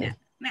about that. Yeah.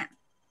 Nah.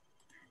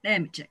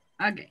 Let me check.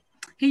 Okay.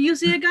 Can you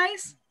see it,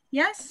 guys?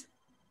 Yes?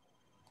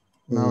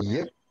 No.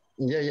 Yep.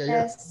 Yeah.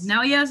 Yes.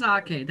 Now, yes?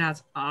 Okay,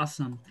 that's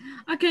awesome.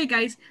 Okay,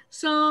 guys.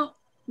 So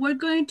we're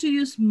going to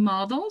use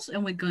modals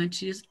and we're going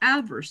to use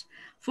adverbs.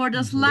 For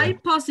the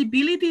slight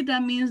possibility,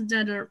 that means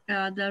that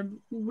the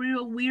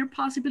real weird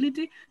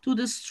possibility to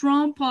the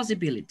strong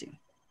possibility.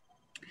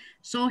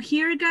 So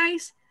here,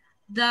 guys,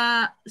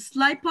 the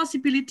slight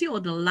possibility or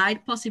the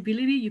light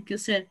possibility, you can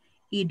say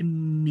it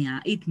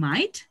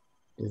might,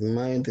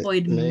 or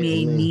it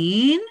may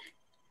mean,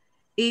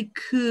 it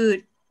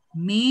could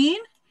mean,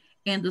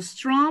 and the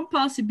strong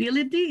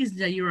possibility is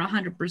that you're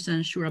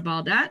 100% sure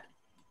about that.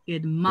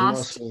 It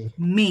must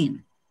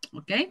mean,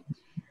 okay?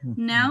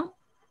 Now,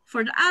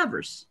 for the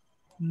adverbs,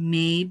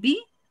 maybe,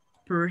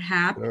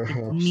 perhaps,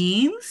 it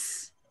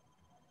means,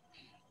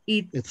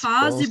 it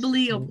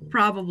possibly or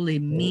probably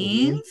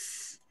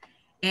means,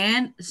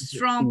 and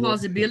strong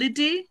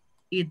possibility,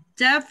 it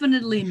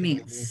definitely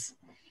means.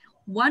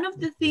 One of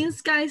the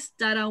things, guys,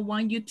 that I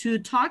want you to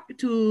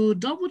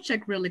double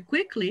check really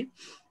quickly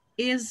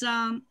is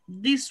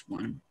this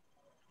one.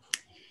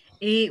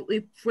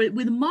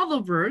 With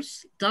modal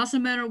verbs,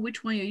 doesn't matter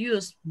which one you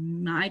use,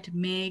 might,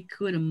 may,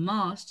 could, and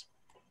must.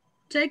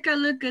 Take a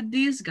look at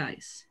these,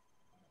 guys.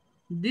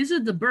 This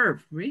is the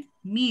verb, right?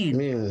 Mean.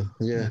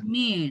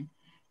 Mean.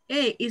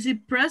 Hey, is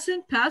it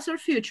present, past, or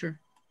future?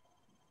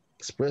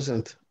 It's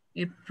present.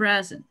 It's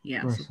present,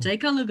 yeah. Present. So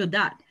take a look at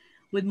that.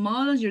 With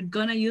modals, you're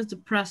gonna use the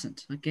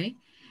present, okay?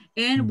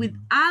 And with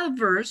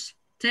adverbs,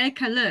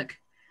 take a look,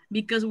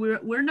 because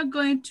we're not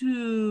going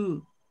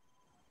to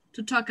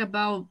talk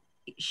about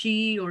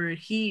she or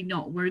he.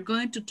 No, we're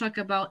going to talk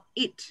about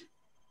it,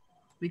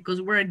 because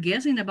we're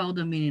guessing about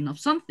the meaning of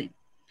something.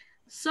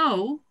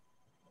 So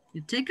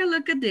you take a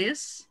look at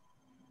this.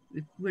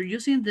 We're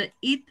using the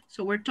it,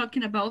 so we're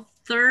talking about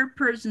third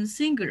person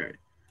singular.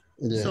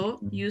 Yeah. So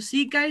you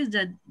see, guys,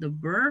 that the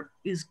verb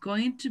is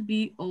going to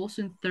be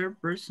also in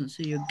third person.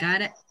 So you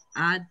gotta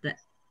add the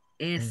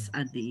S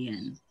at the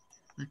end.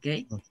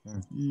 Okay?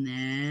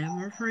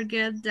 Never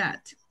forget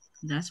that.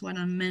 That's why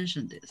I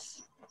mentioned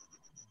this.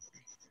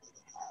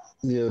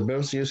 The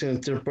verbs using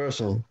in third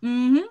person.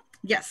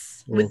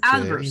 Yes, with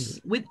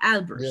adverbs. With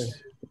adverbs. Yeah,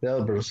 the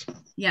adverbs.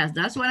 Yes,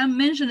 that's what I'm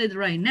mentioning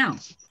right now.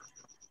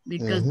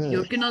 Because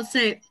you cannot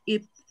say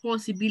it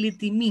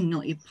possibility mean.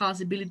 No, it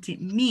possibility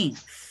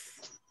means.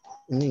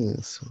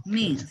 Means.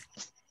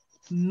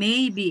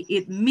 Maybe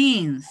it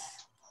means.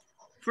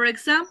 For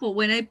example,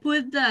 when I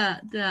put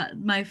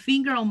my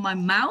finger on my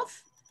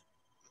mouth,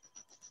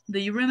 do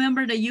you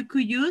remember that you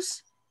could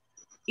use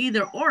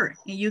either or?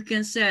 And you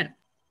can say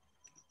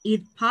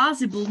it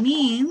possible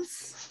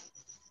means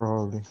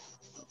probably.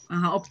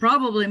 Or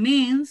probably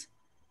means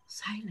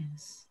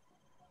silence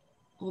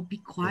or be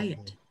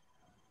quiet.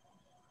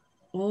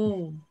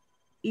 Oh,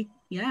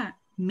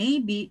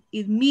 maybe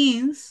it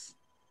means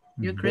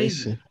you're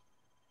crazy.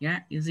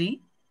 Yeah, you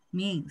see,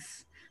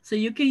 means. So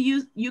you can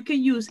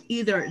use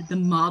either the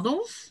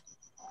modals,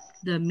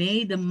 the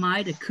may, the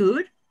might, the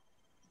could,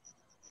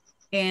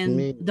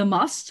 and the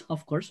must,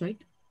 of course, right?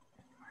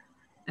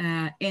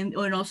 And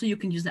also you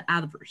can use the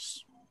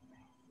adverbs.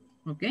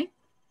 Okay,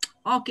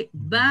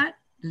 but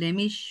let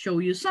me show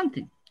you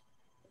something.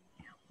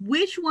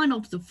 which one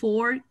of the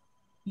four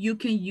you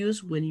can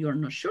use when you're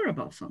not sure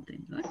about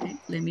something. Okay,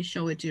 let me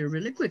show it to you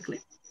really quickly.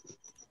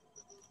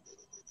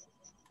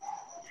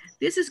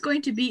 This is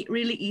going to be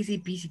really easy,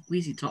 peasy,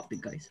 squeezy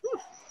topic, guys. Whew,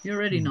 you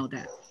already know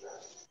that.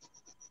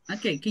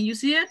 Okay, can you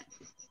see it?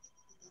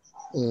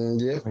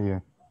 Yeah.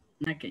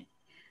 Okay,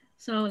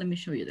 so let me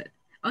show you that.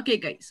 Okay,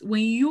 guys,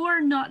 when you are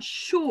not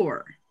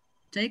sure,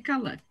 take a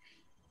look.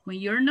 When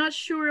you're not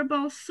sure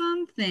about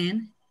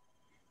something,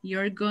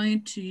 you're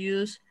going to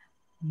use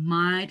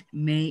might,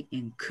 may,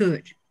 and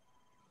could.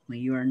 When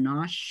you are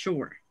not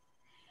sure.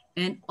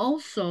 And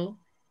also,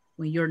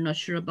 when you're not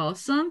sure about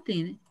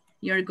something,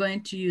 you're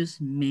going to use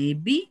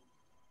maybe,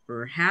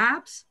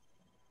 perhaps,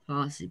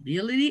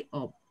 possibility,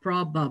 or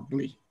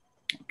probably.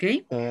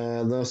 Okay?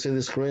 Don't see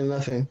the screen,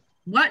 nothing.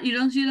 What? You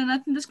don't see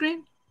nothing on the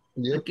screen?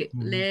 Yep. Okay,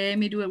 let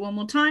me do it one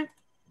more time.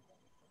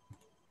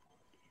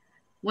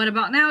 What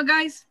about now,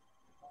 guys?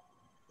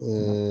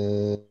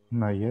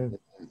 Not yet.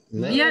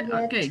 Not yet?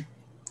 Okay.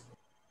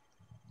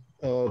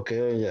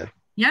 Okay, yeah.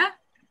 Yeah?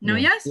 No,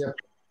 yes? Yeah.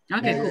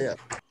 Okay, cool. Yeah.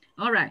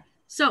 All right.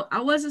 So I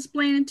was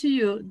explaining to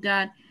you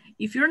that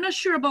if you're not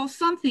sure about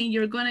something,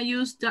 you're going to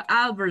use the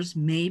adverbs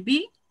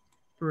maybe,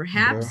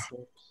 perhaps,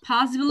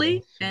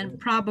 possibly, and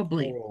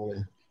probably.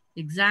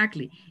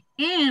 Exactly.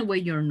 And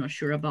when you're not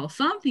sure about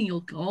something,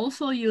 you'll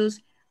also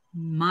use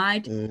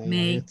might,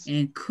 may,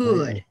 and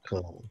could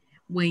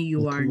when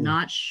you are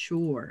not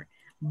sure.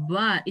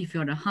 But if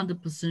you're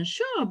 100%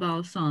 sure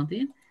about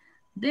something,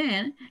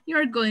 then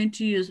you're going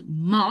to use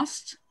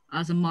must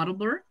as a modal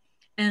verb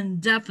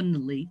and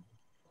definitely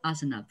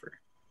as an adverb.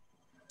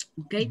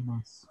 Okay?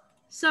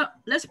 So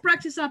let's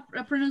practice our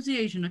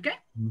pronunciation, okay?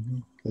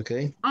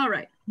 Okay. All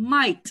right.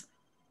 Might.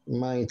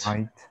 Might.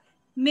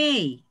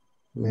 May.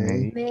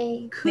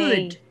 May.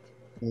 Could.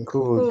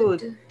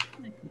 Could.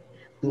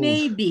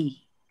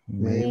 Maybe.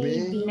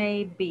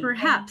 Maybe.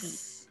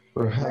 Perhaps.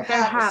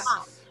 Perhaps.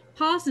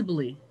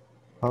 Possibly.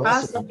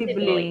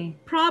 Possibly.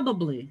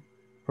 Probably.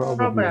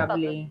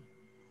 Probably.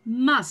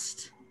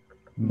 Must.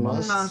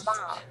 Must.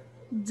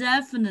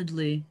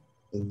 Definitely.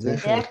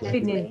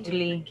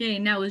 Definitely. Okay,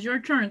 now it's your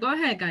turn. Go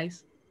ahead,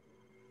 guys.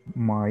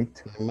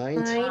 Might.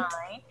 Might.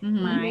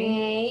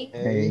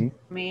 May.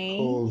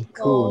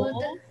 Could.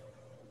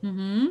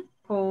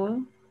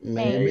 Could.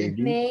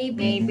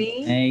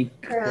 Maybe.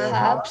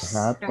 Perhaps.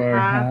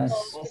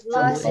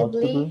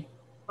 Possibly.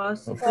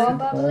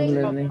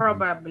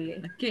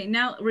 Probably. Okay,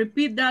 now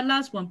repeat that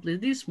last one, please.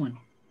 This one.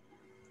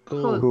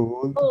 Could.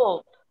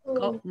 Oh,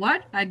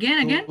 what?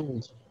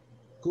 Again?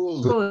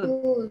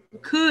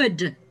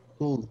 Could.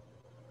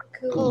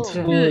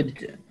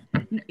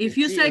 If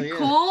you say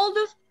cold,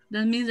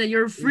 that means that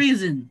you're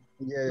freezing.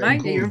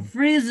 Right? That you're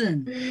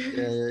freezing.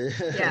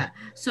 Yeah.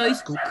 So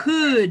it's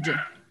could.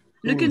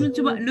 Look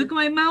at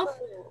my mouth.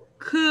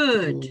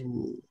 Could.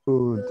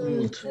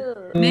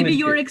 Maybe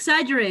you're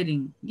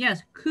exaggerating.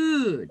 Yes,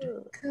 could.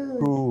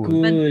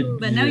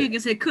 But now you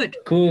can say could.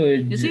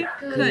 You see?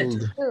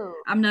 Could.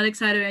 I'm not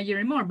exaggerating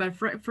anymore, but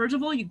first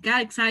of all, you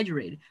got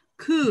exaggerated.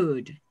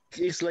 Could.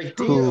 It's like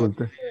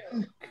could.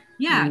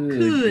 Yeah,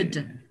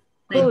 could.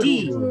 The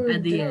D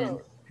at the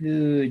end.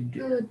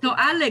 Good. So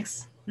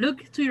Alex,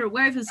 look to your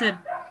wife and said,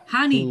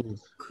 honey,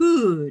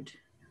 could.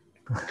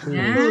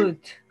 Yeah?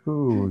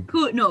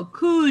 Could. No,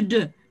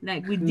 could.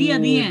 Like with D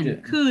at the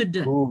end. Could.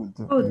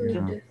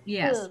 Could.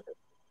 Yes.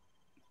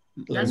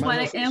 That's why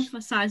I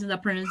emphasize the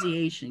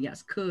pronunciation.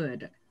 Yes,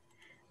 could.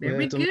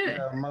 Very good.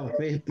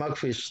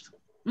 Magfish.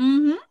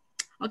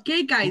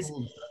 Okay, guys.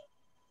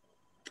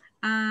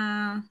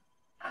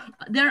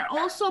 There are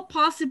also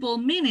possible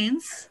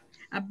meanings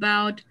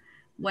about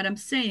what I'm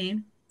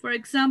saying. For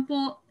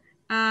example,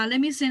 let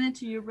me send it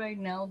to you right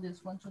now.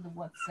 This one to the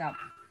WhatsApp.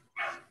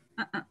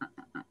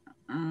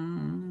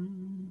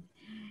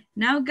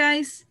 Now,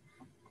 guys,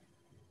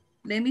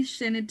 let me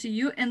send it to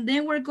you, and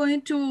then we're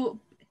going to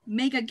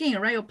make a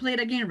game, right? Or play it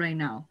again right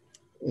now.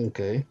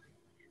 Okay.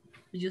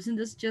 Using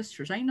these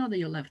gestures. I know that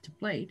you'll have to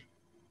play it.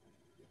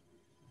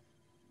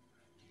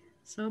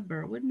 So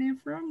bear with me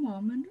for a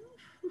moment.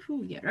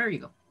 Yeah, there you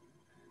go.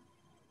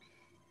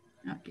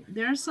 Okay,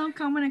 there are some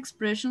common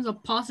expressions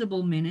of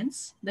possible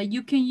meanings that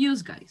you can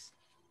use, guys.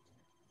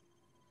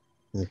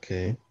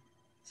 Okay.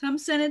 So I'm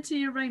sending it to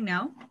you right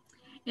now.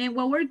 And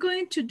what we're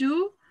going to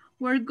do,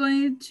 we're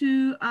going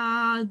to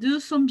do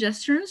some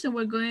gestures, and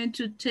we're going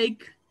to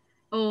take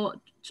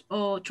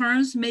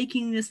turns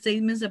making the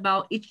statements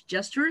about each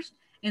gestures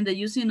and the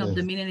using of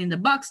the meaning in the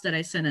box that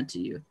I sent it to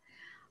you.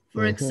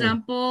 For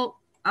example,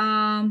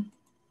 let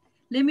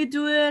me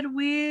do it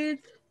with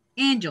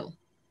Angel.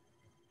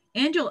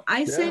 Angel,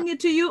 I send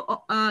it to you,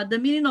 the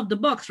meaning of the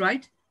box,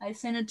 right? I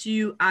send it to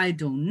you, I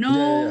don't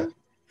know,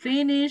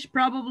 finish,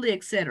 probably,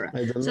 etc.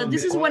 So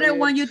this is what I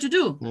want you to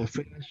do.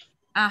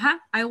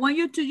 I want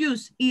you to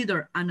use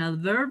either an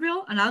adverb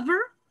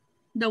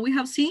that we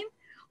have seen,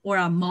 or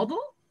a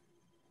modal,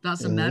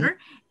 doesn't matter,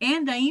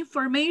 and the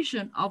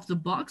information of the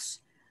box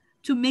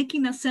to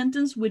making a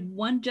sentence with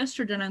one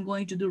gesture that I'm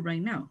going to do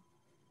right now.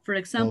 For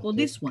example,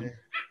 this one.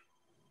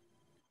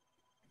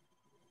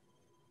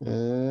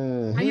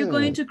 Are you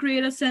going to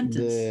create a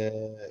sentence?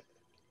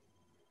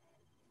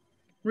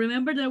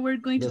 Remember that we're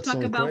going to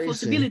talk about crazy.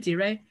 possibility,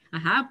 right?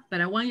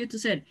 But I want you to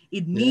say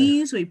it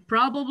means, or it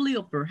probably,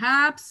 or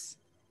perhaps.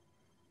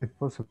 It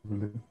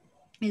possibly.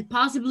 It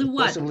possibly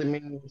what? Possibly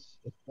means,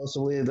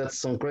 possibly that's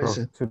some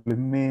crazy. Possibly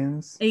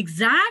means.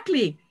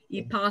 Exactly.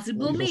 It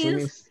possibly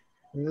means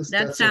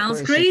that sounds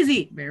so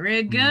crazy.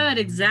 Very good,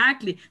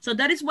 exactly. So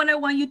that is what I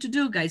want you to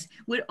do, guys,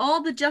 with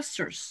all the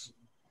gestures.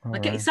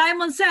 Okay, right.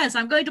 Simon Says,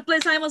 I'm going to play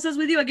Simon Says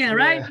with you again,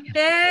 right?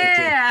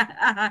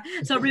 Yeah.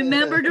 So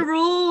remember the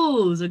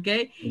rules,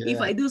 okay? Yeah.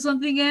 If I do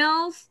something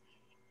else,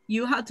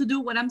 you have to do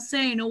what I'm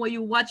saying or what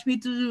you watch me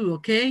to do,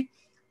 okay?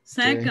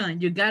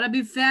 Second, you gotta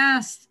be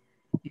fast.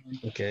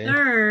 Okay.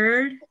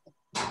 Third,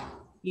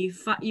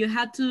 if you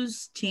had to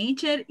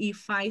change it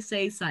if I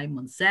say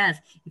Simon Says.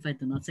 If I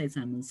do not say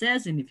Simon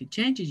Says, and if you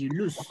change it, you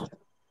lose.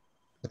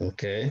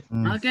 Okay.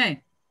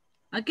 Okay.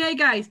 Okay,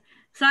 guys.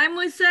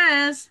 Simon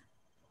Says,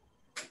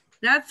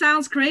 that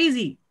sounds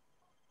crazy.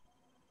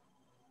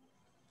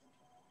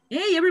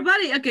 Hey,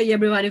 everybody. Okay,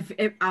 everybody.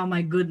 Oh,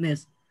 my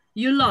goodness.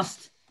 You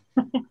lost.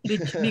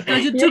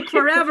 Because you took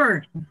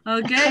forever.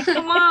 Okay,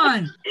 come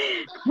on.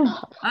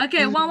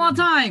 Okay, one more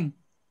time.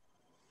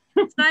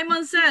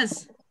 Simon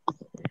Says,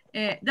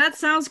 that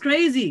sounds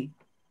crazy.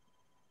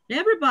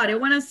 Everybody, I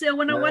want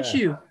to watch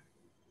you.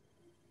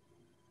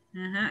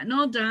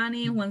 No,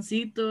 Donnie,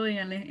 Juancito,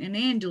 and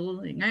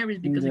Angel, and Iris,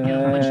 because I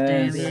can't watch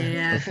them.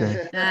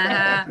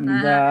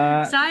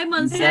 Yeah.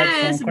 Simon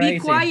Says, be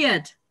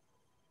quiet.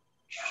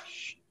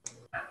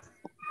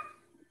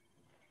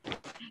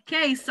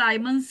 Okay,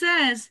 Simon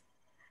Says,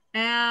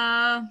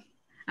 I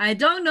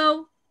don't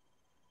know.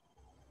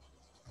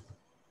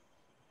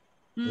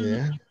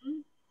 Yeah.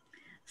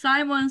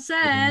 Simon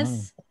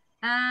Says,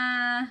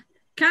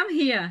 come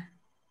here.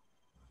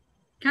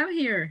 Come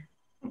here.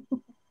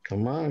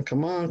 Come on,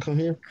 come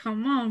here.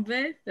 Come on,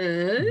 babe. Come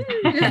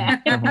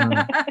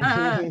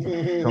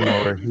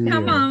over here.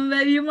 Come on,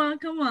 baby mom.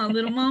 Come on,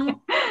 little mama.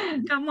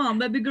 Come on,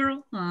 baby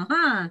girl.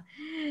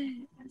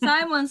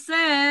 Simon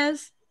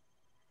Says,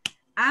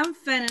 I'm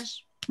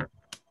finished.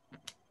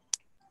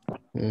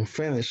 I'm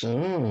finished.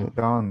 Oh.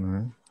 Done,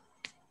 man.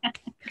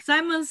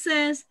 Simon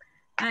Says,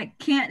 I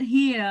can't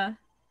hear.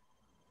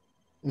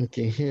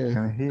 Okay,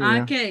 here.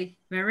 Okay,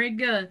 very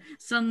good.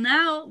 So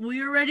now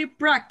we already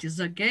practice,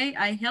 okay?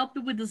 I help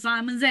you with the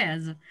Simon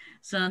Says.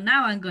 So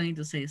now I'm going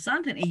to say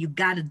something and you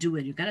gotta do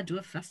it. You gotta do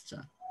it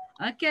faster.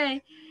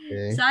 Okay.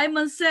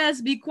 Simon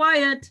Says, be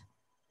quiet.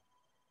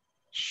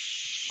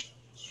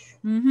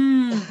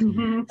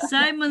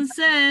 Simon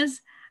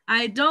Says,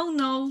 I don't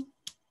know.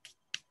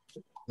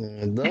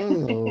 I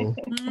don't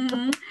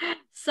know.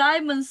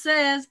 Simon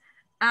Says,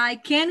 I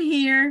can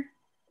hear.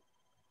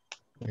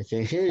 I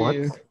can hear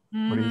you.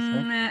 What do you say?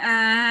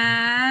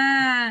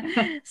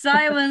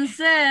 Simon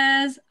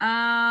Says,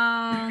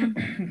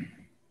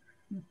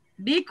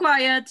 be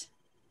quiet.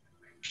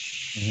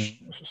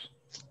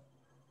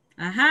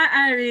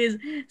 Iris.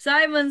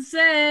 Simon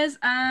Says,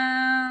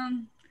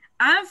 I'm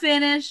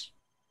finished.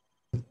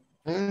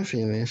 I'm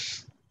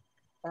finished.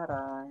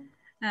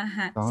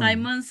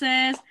 Simon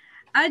Says,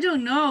 I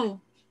don't know.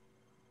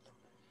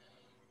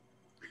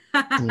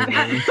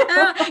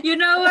 You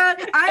know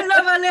what? I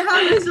love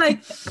Alejandro's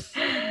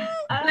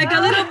like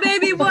a little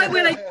baby boy.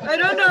 We're like, I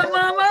don't know,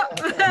 mama.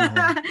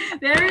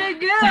 Very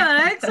good.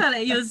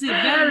 Excellent. You see,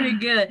 very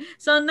good.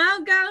 So now,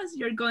 guys,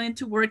 you're going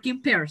to work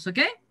in pairs,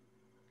 okay?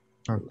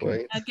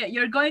 Okay. Okay,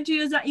 you're going to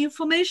use that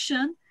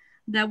information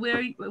that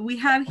we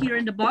have here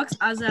in the box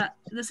as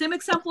the same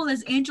example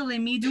as Angel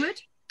and me do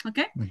it,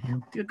 okay?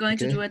 You're going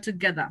to do it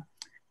together.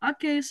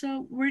 Okay,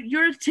 so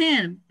you're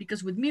 10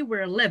 because with me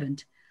we're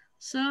 11.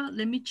 So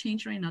let me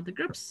change right now the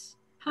groups.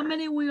 How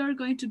many we are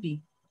going to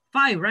be?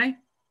 5, right?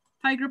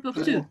 5 group of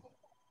 2.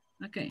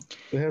 Okay.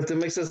 We have to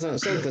make a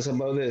sentence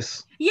about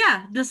this.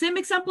 Yeah, the same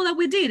example that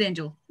we did,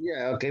 Angel.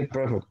 Yeah, okay,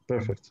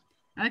 perfect.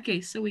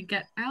 Okay, so we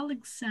got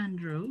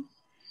Alexandro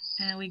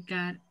and we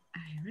got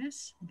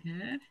Iris.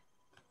 Good.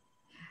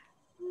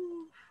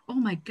 Oh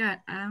my God,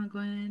 I'm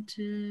going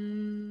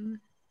to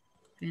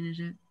finish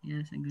it.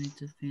 Yes, I'm going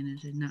to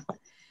finish it.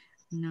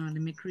 No, let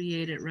me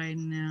create it right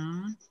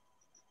now.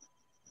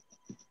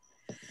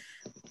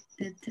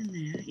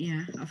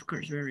 Yeah, of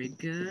course, very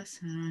good.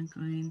 So I'm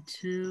going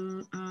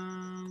to,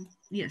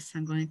 yes,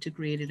 I'm going to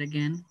create it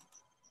again.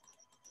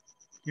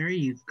 There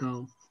you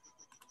go.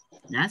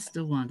 That's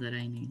the one that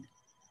I need.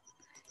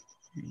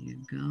 There you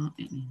go,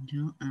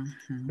 Angel.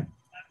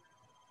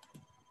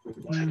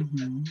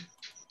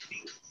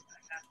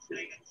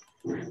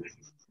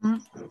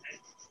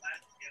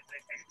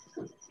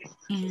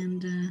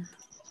 And,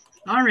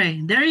 all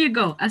right, there you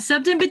go.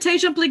 Accept the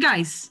invitation, please,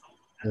 guys.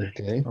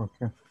 Okay.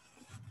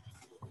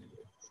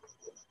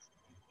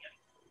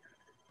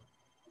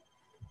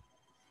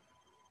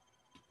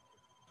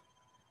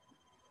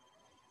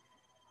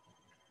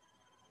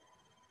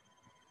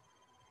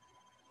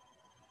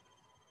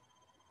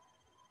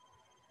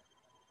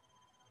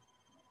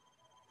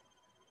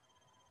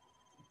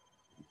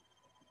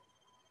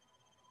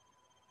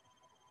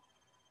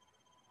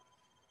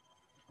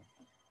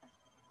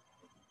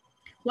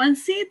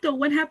 Juancito,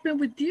 what happened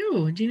with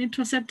you? Do you need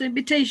to accept the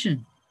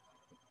invitation?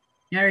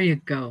 There you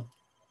go.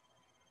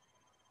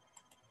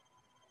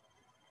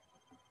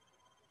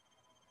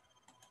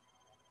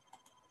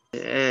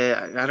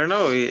 I don't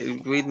know.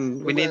 We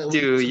need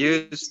to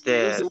use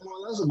the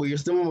We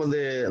use the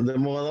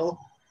modal,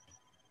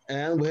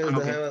 and we have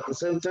to have a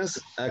sentence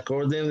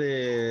according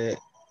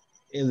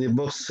in the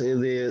box,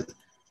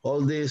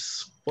 all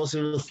these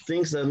possible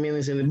things that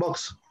means in the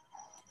box.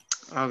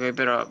 Okay,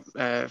 but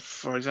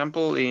for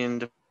example, in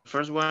the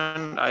first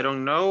one, I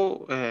don't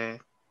know.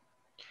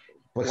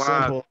 For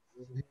example,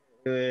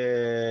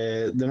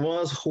 the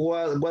modals.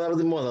 What are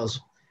the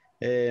modals?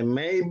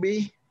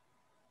 Maybe.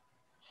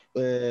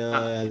 The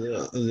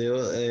other,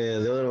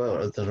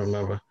 I don't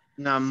remember.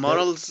 Now,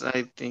 models,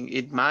 I think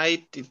it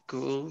might, it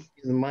could.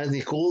 It might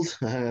be cool.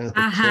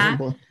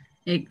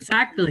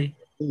 Exactly.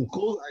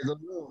 Cool, I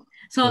don't know.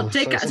 So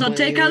take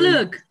a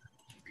look.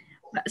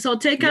 So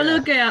take a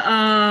look at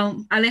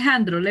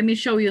Alejandro. Let me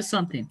show you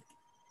something.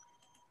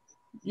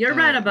 You're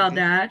right about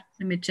that.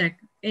 Let me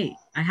check. Hey,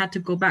 I had to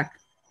go back.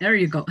 There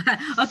you go.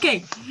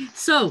 Okay,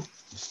 so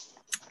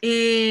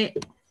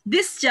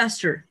this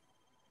gesture.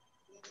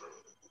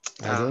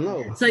 I don't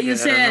know. So you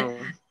said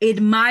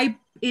it might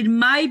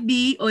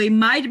be, or it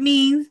might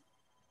mean,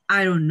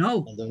 I don't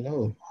know. I don't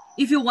know.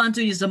 If you want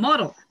to use the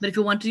modal, but if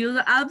you want to use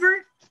the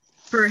adverb,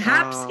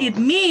 perhaps it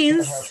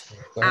means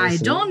I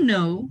don't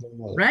know,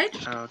 right?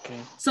 Okay.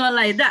 So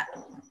like that.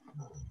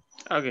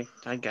 Okay,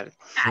 I got it.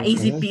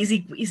 Easy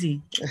peasy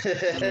squeezy.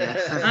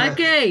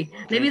 Okay,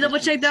 let me double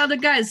check the other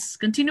guys.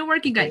 Continue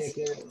working, guys.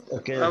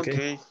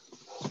 Okay.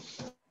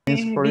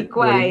 Be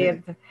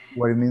quiet.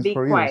 What it means Be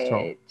for quiet.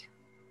 you.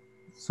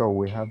 So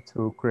we have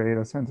to create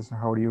a sentence.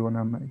 How are you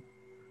gonna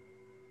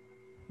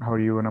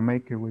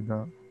make it with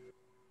the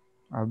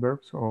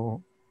adverbs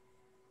or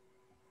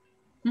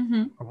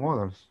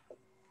modals?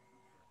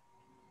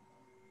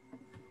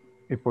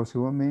 If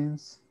possible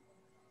means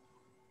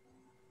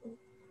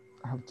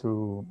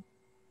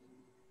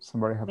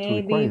somebody have to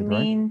be quiet, right? Maybe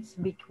means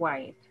be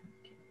quiet.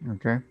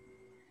 Okay.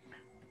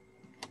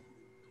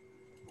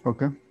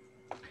 Okay.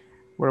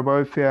 What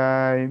about if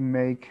I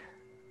make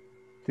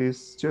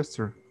this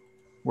gesture?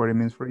 What it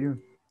means for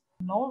you?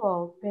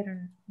 Modal, pero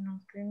no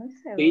estoy muy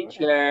segura.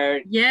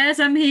 Teacher. Yes,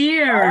 I'm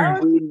here.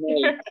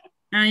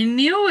 I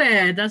knew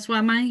it. That's why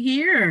I'm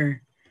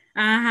here.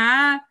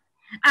 Danny,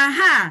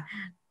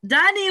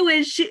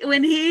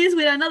 when he is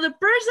with another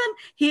person,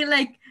 he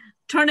like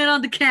turn it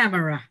on the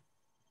camera.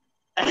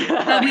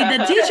 But with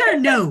the teacher,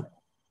 no.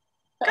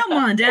 Come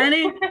on,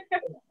 Danny.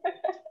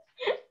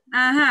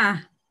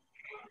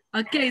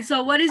 Okay,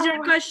 so what is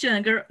your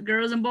question,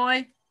 girls and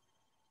boys?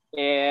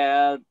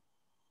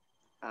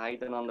 I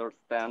don't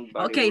understand.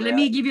 Okay, let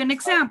me give you an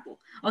example.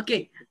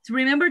 Okay, so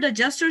remember the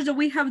gestures that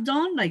we have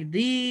done, like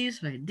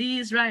these,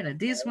 right? Like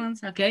these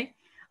ones, okay?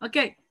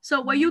 Okay, so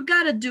what you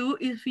gotta do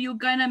if you're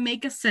gonna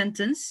make a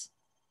sentence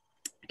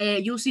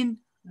using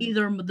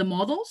either the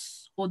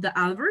modals or the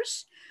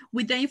adverbs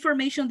with the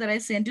information that I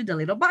sent you, the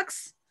little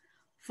box.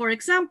 For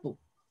example,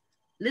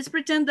 let's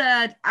pretend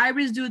that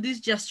Iris do this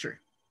gesture.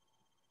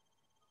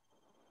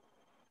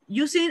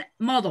 Using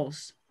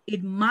modals,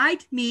 it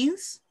might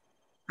means,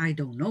 I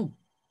don't know.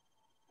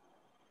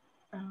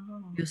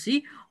 You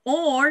see?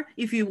 Or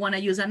if you want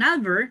to use an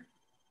adverb,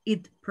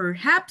 it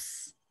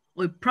perhaps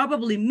or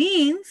probably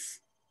means,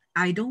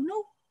 I don't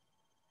know.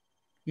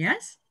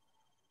 Yes?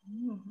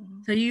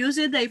 So you use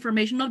the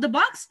information of the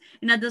box,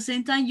 and at the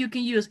same time, you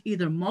can use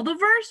either modal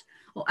verbs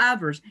or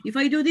adverbs. If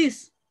I do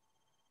this,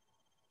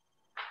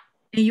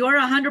 and you are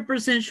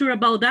 100% sure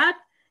about that,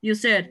 you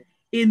said,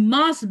 it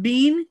must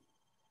mean,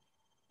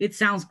 it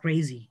sounds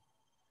crazy,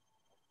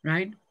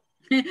 right?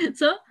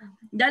 So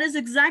that is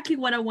exactly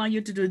what I want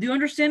you to do. Do you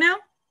understand now?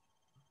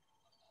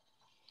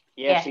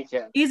 Yes,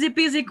 teacher. Easy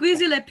peasy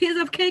queasy, like piece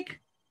of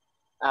cake.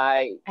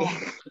 No.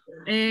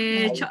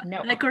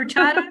 Like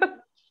horchata.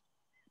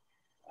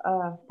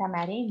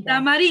 Tamarindo.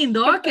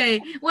 Tamarindo, okay.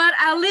 Well,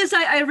 at least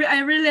I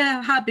really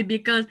am happy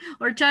because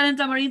horchata and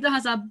tamarindo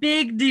has a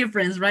big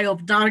difference, right,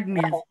 of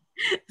darkness.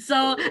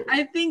 So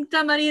I think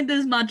tamarindo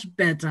is much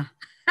better.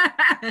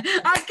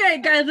 Okay,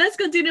 guys, let's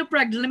continue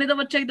practice. Let me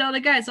double check the other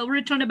guys. I'll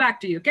return it back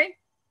to you, okay?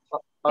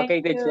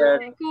 Okay,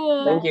 teacher.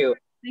 Cool. Thank you.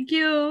 Thank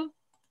you.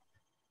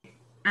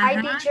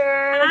 Hi,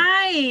 teacher.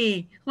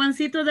 Hi,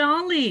 Juancito the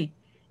only.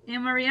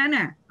 And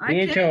Mariana.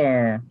 Okay.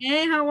 Teacher.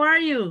 Hey, how are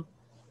you?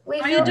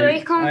 We feel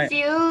very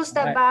confused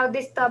about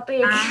this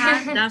topic.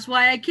 That's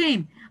why I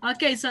came.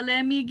 Okay, so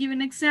let me give you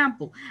an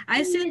example.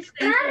 I said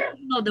the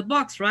information of the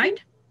box, right?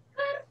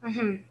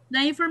 The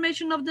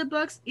information of the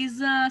box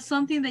is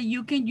something that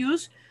you can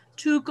use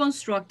to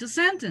construct a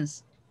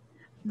sentence.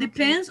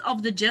 Depends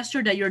of the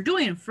gesture that you're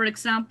doing. For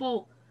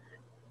example,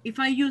 if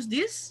I use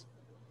this,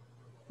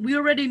 we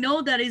already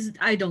know that is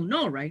I don't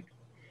know, right?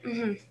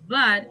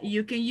 But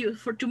you can use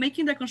to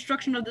making the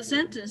construction of the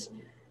sentence.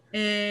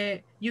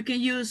 You can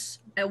use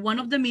one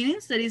of the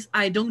meanings that is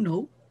I don't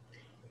know,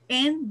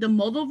 and the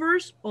modal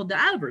verbs or the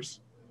adverbs.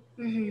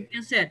 And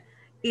said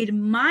it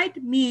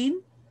might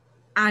mean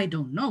I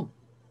don't know.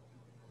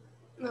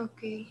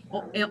 Okay.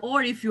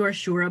 Or if you are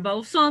sure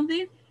about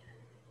something,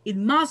 it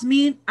must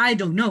mean I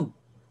don't know.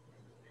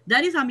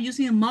 That is, I'm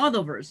using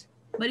modal verbs.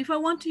 But if I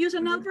want to use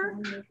an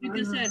adverb, you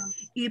can say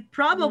it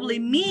probably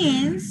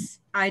means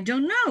I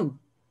don't know.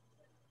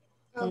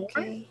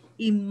 Okay.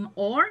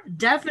 Or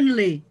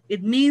definitely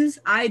it means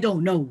I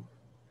don't know.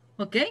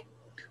 Okay?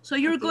 So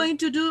you're Okay. going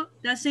to do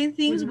the same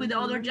things with the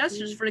other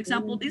gestures. For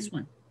example, this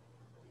one.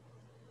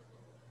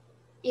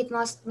 It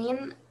must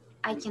mean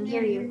I can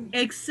hear you.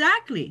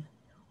 Exactly.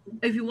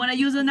 If you want to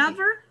use an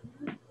adverb,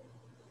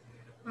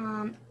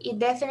 it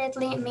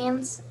definitely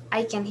means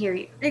I can hear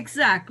you.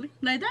 exactly,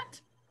 like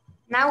that.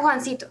 Now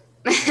Juancito.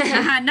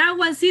 Now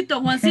Juancito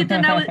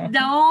now is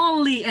the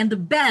only and the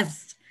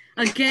best.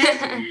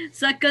 Okay?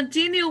 So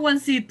continue,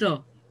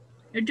 Juancito.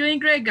 You're doing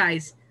great,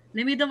 guys.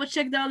 Let me double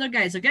check the other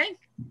guys, okay?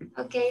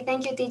 Okay,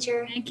 thank you,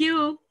 teacher. Thank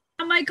you.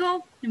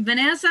 Michael and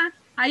Vanessa,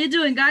 how you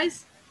doing,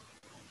 guys?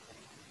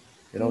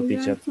 Hello,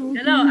 teacher.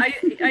 Hello.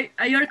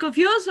 Are you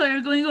confused or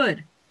you're going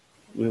good?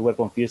 We were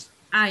confused.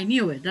 I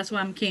knew it. That's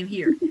why I came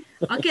here.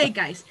 Okay,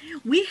 guys.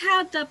 We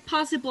have the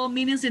possible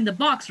meanings in the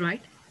box,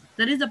 right?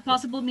 That is the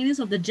possible meanings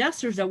of the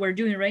gestures that we're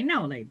doing right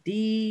now, like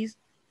these,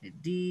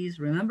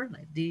 remember,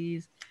 like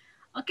these.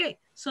 Okay,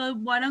 so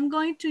what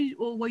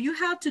you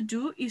have to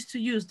do is to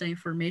use the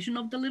information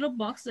of the little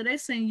box that I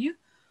sent you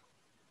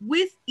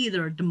with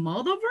either the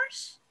modal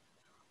verbs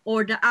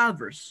or the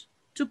adverbs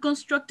to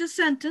construct a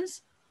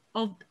sentence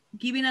of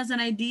giving us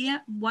an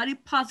idea what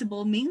it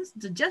possible means,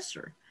 the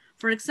gesture.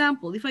 For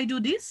example, if I do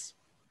this,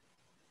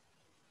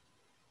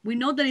 we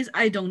know that is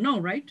I don't know,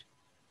 right?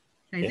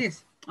 Like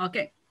this.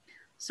 Okay.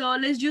 So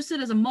let's use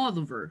it as a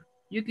modal verb.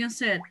 You can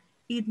say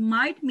it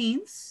might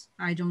means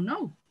I don't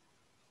know.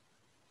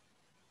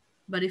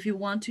 But if you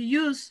want to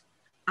use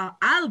an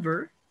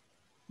adverb,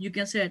 you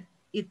can say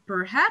it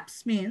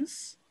perhaps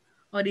means,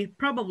 or it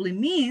probably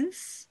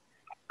means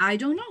I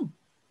don't know.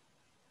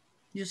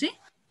 You see?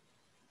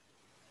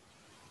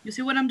 You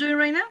see what I'm doing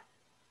right now?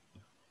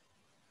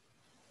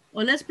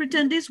 Or let's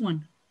pretend this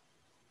one.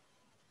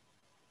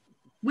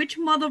 Which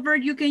modal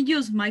verb you can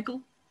use,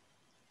 Michael?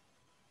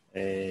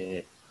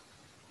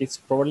 It's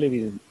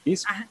probably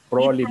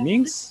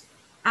means.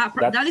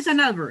 That is an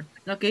adverb.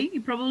 Okay,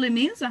 it probably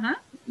means.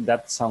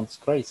 That sounds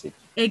crazy.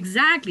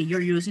 Exactly,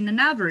 you're using an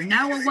adverb.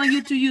 Now I want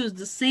you to use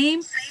the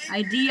same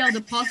idea of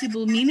the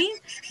possible meaning,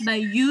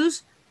 but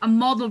use a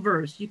modal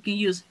verb. You can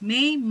use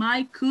may,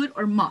 might, could,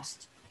 or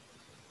must.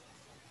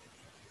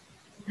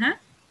 Huh?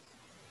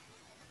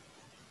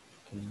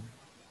 Okay.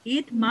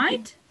 It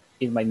might.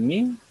 It might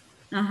mean.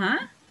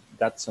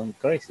 That sounds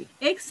crazy.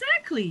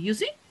 Exactly, you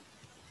see?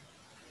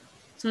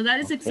 So that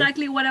is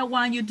exactly what I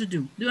want you to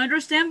do. Do you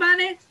understand,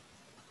 Vane?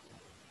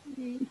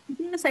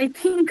 Yes, I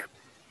think.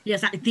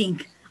 Yes, I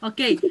think.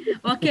 Okay,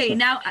 okay,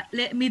 now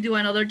let me do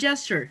another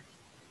gesture.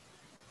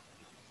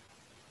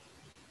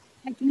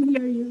 I can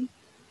hear you.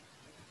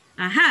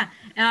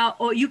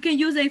 Or you can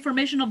use the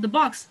information of the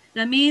box.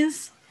 That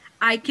means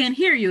I can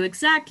hear you,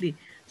 exactly.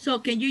 So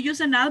can you use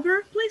an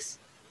adverb, please,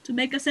 to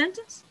make a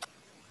sentence?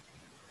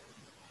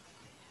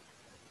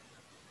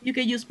 You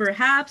can use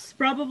perhaps,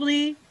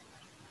 probably,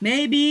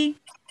 maybe,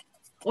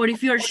 or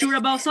if you're sure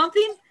about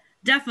something,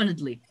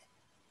 definitely.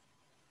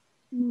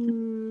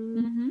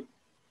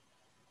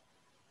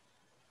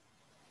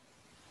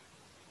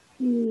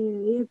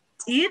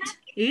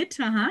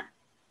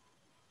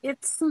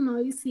 It's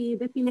noisy.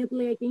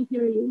 Definitely, I can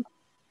hear you.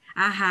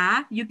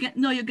 You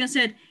can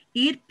say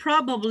it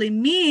probably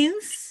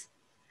means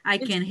I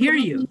can hear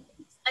you.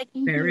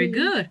 Very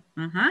good.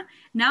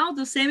 Now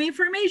the same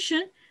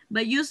information,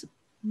 but use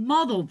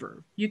modal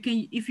verb. You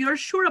can, if you're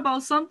sure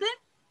about something,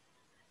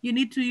 you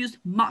need to use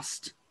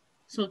must.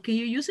 So can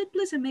you use it,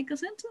 please, and make a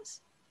sentence?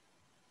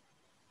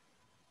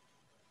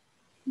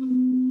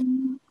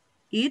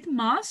 It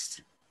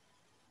must.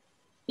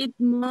 It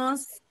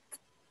must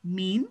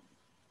mean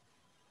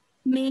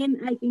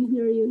I can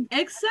hear you.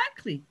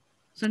 Exactly.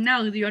 So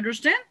now, do you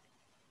understand?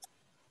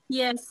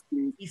 Yes.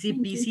 Easy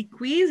peasy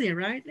queasy,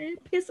 right? A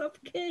piece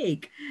of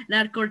cake.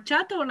 Like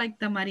horchata or like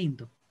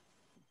tamarindo?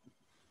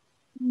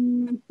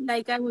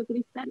 Like agua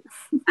cristal.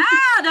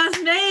 That's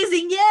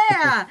amazing.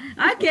 Yeah.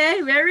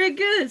 Okay, very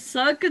good.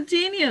 So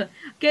continue.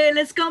 Okay,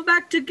 let's come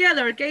back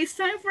together. Okay, it's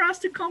time for us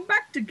to come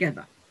back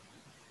together.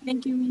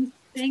 Thank you, Miss.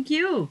 Thank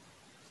you.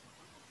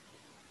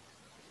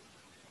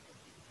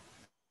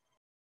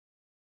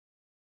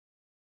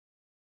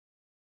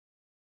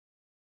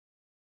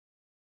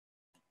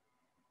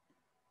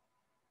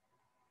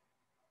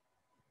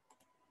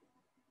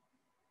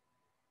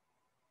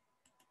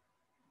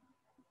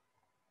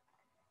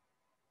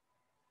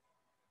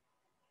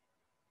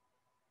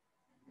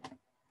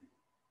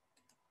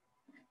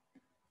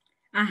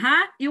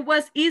 It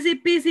was easy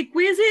peasy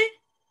queasy.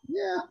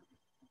 Yeah.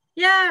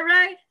 Yeah,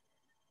 right.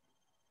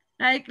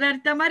 Like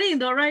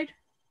tamarindo, right?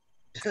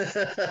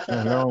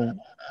 Hello.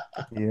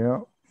 Yeah.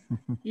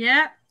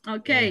 Yeah.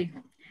 Okay.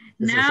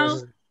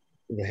 Now.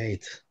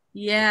 Great.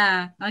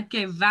 Yeah.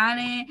 Okay,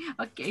 Vane.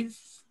 Okay,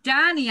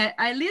 Danny.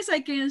 At least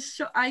I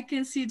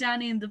can see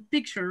Danny in the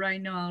picture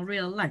right now in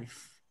real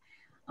life.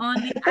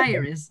 Only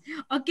Iris.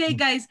 Okay,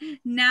 guys,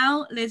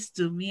 now let's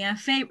do me a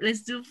favor.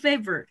 Let's do a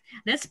favor.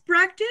 Let's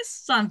practice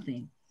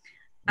something.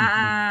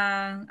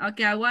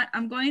 Okay,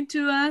 I'm going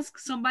to ask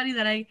somebody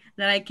that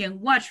I can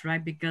watch,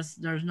 right? Because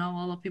there's not a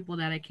lot of people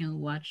that I can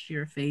watch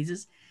your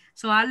faces.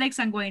 So Alex,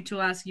 I'm going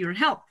to ask your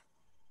help.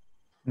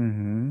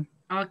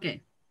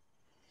 Okay.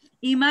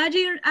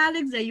 Imagine,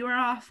 Alex, that you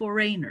are a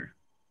foreigner.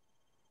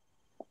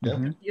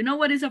 You know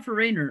what is a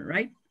foreigner,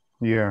 right?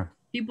 Yeah.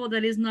 People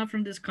that is not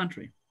from this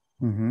country.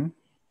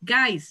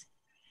 Guys,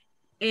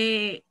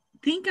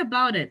 think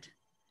about it,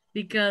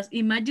 because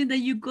imagine that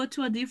you go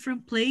to a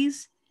different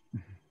place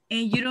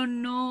and you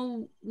don't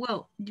know,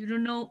 you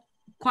don't know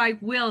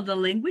quite well the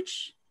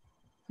language.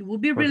 It will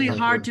be really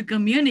hard to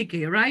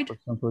communicate, right? For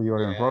example,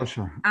 you're in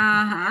Russia.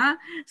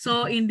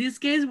 So in this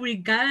case, we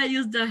gotta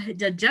use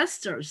the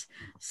gestures.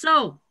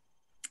 So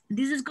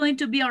this is going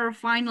to be our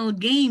final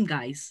game,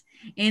 guys.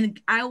 And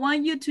I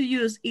want you to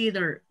use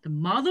either the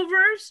modal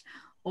verbs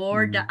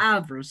or the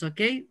adverbs,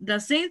 okay? The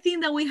same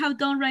thing that we have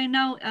done right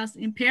now as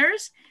in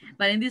pairs,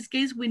 but in this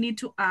case, we need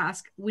to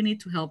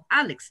help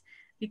Alex.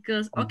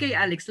 Because, okay,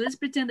 Alex, let's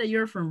pretend that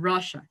you're from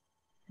Russia.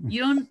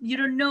 You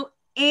don't know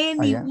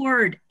any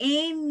word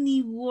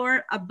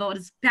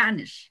about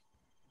Spanish.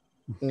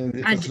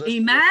 And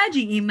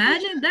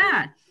imagine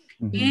that.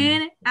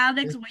 And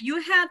Alex, what you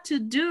have to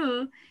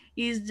do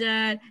is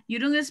that you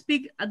don't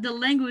speak the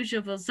language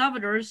of El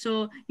Salvador,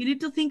 so you need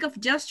to think of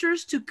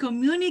gestures to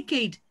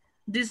communicate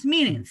these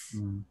meanings.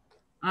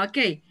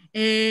 Okay,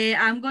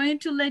 I'm going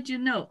to let you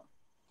know.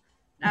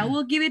 I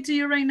will give it to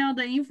you right now,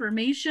 the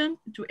information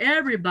to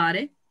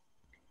everybody,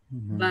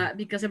 but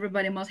because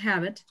everybody must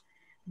have it.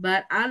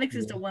 But Alex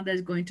is the one that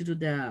is going to do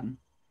the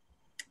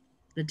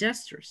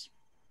gestures.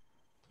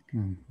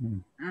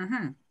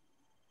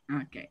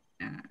 Okay,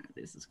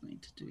 this is going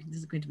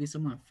to be so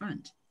much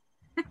fun.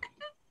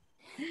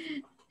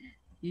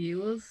 You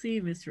will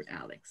see, Mr.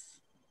 Alex.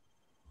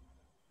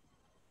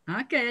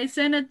 Okay, I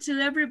sent it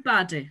to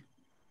everybody.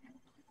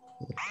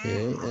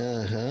 Okay,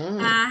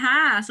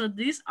 So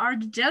these are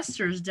the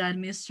gestures that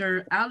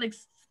Mr.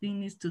 Alex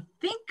needs to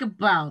think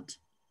about.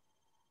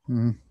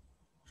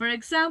 For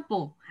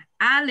example,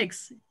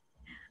 Alex,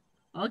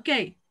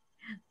 okay,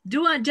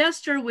 do a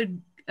gesture with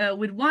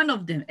one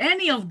of them,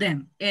 any of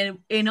them.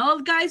 And all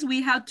guys,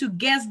 we have to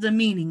guess the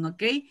meaning,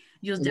 okay?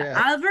 Use the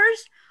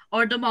adverbs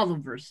or the modal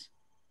verbs.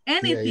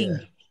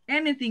 Anything,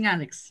 anything,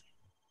 Alex.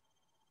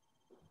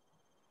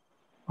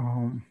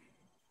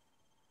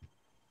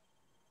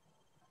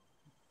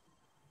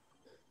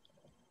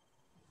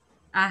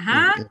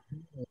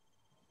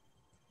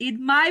 It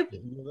might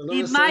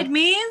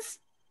means.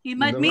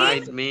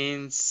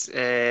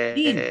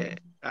 I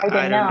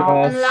don't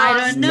know. I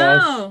don't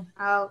know.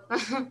 Oh.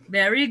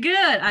 Very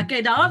good.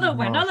 Okay, the other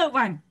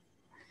one.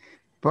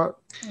 But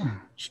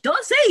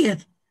don't say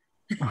it.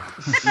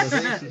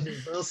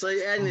 Don't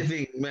say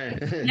anything, man.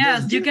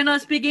 Yes, you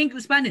cannot speak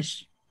English,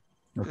 Spanish.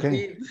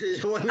 Okay.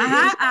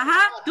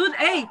 Dude,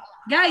 hey,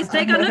 guys,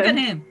 take a look at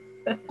him.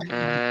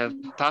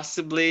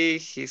 Possibly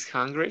he's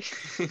hungry.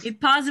 He's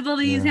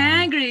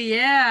hungry.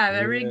 Yeah,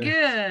 very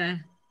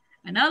good.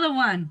 Another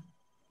one.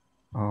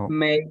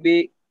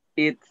 Maybe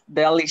it's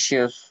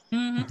delicious.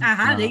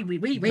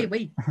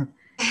 Wait.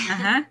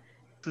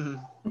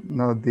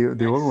 No,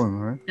 the old one,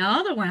 right? The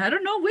other one. I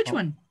don't know which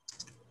one.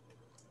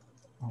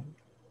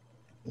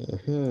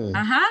 Look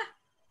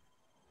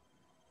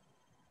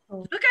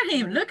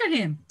at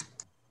him.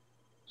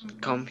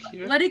 Come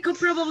here. What it could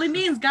probably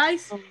means,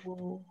 guys.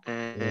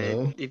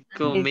 It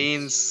could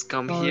means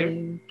come here.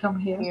 Come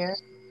here.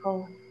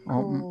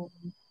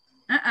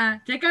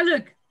 Take a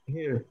look.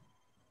 Here.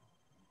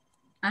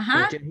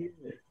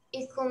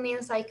 It could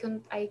means I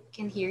can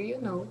hear you.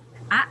 No.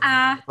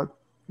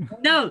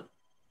 No.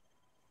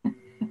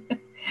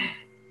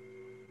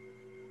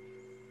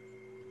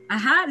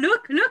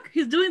 Look.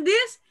 He's doing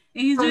this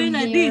and he's doing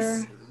like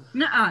this.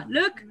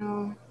 Look.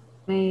 No.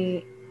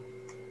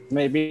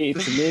 Maybe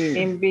it's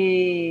meaning.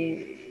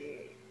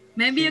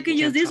 Maybe you can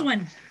use this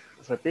one.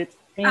 Repeat.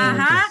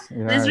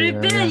 Let's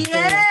repeat.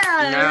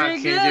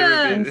 Very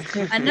good.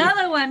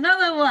 Another one.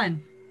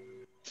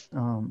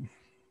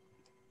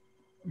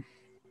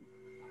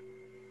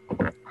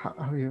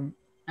 How you?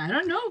 I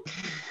don't know.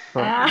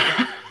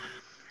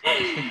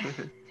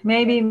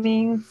 Maybe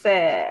means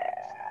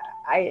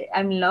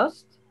I'm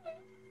lost.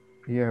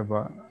 Yeah,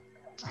 but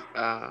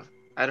I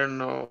don't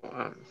know.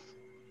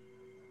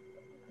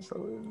 So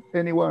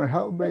anyone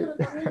help me?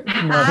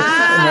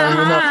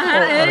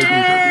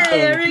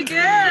 Very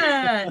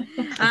good.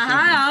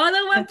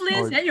 Another one,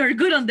 please. Yeah, you're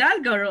good on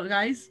that, girl,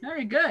 guys.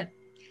 Very good.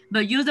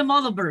 But use the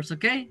modal verbs,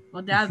 okay?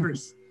 Or the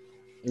adverbs.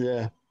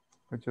 Yeah.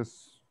 I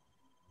just.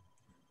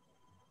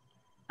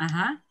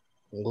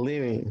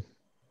 Leaving.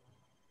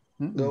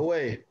 Go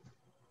away.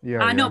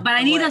 Yeah. No, but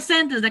I need a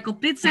sentence, the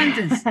complete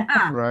sentence.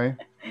 Right.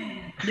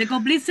 The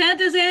complete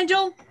sentence,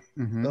 Angel.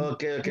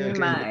 Okay.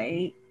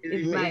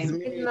 It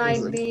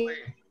might be.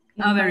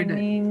 Very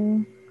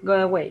good.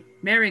 Go away.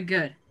 Very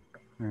good.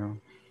 Yeah.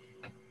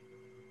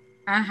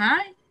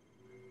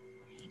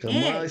 Come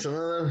on, it's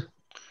another.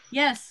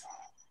 Yes.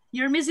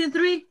 You're missing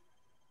 3.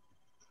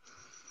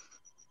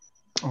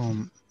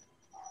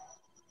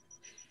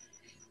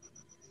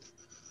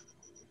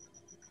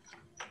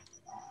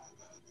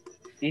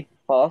 If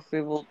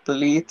possible,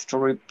 please to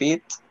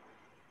repeat.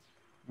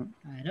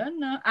 I don't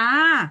know.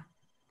 Ah.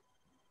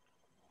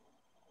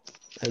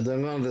 I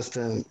don't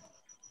understand.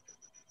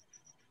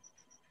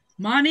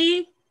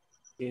 Money.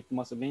 It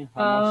must be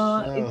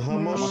how much. How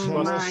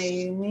much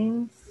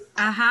means.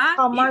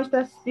 How much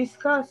that's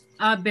discussed.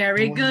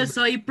 Very good.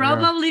 So it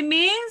probably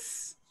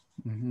means.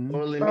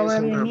 Probably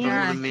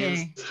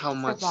means how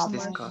much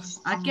this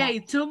costs. Okay,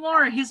 2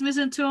 more. He's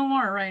missing 2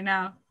 more right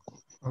now.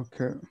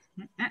 Okay.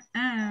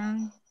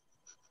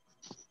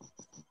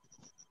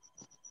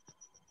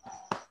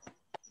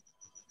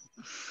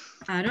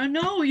 I don't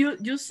know.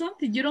 You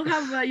something. You don't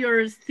have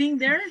your thing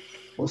there.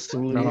 No,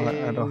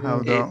 I don't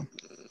have that.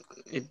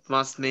 It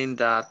must mean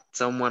that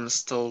someone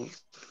stole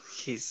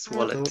his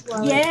wallet.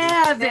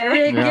 Yeah,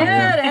 very good.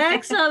 Yeah.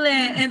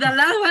 Excellent. And the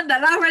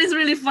last one is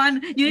really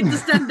fun. You need to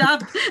stand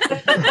up.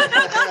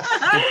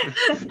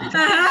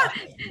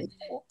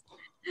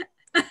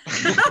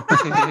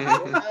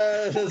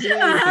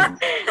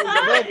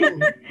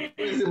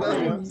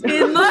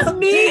 It must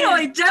mean, or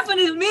it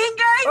definitely mean,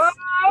 guys.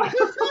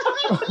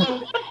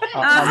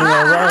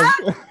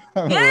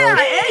 Yeah,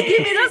 hey, give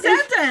me the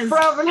sentence.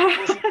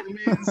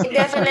 It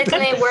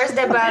definitely wears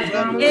the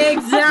bathroom.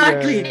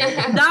 Exactly.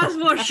 That's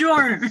for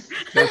sure.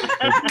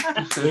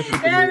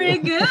 Very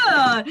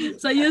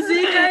good. So you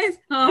see, guys?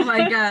 Oh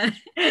my God.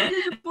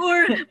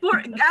 Poor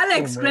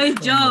Alex,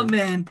 great job,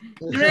 man.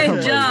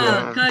 Great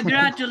job.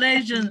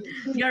 Congratulations.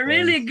 You're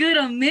really good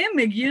on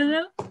mimic, you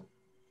know?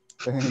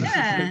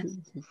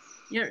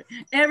 Yeah.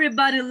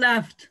 Everybody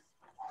laughed.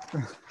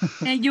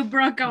 And you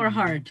broke our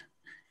heart.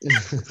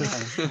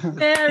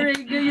 Very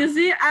good. You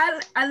see,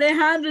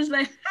 Alejandro's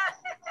like,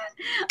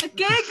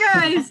 okay,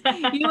 guys,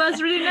 it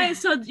was really nice.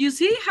 So you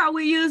see how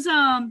we use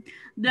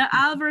the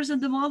adverbs and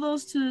the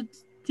modals to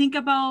think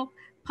about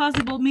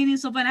possible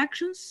meanings of an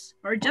actions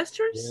or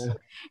gestures. Yeah.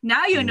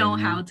 Now you know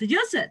how to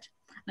use it.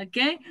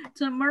 Okay,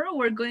 tomorrow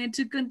we're going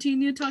to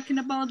continue talking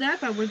about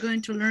that, but we're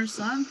going to learn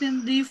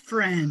something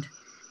different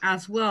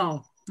as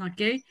well.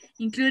 Okay,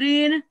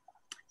 including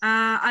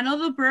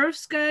another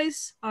verbs,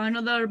 guys,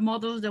 another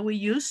models that we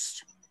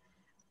used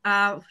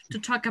to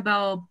talk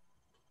about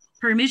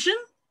permission,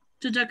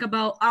 to talk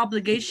about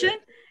obligation,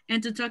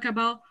 and to talk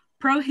about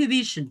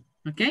prohibition,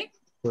 okay?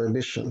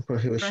 Prohibition.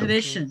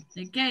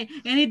 Okay,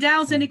 any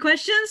doubts, any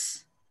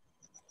questions?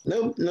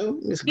 No.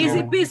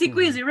 Easy peasy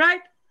queasy,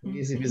 right?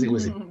 Easy peasy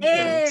queasy.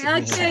 Hey,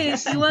 okay,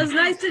 it was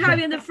nice to have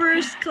you in the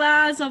first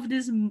class of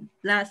this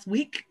last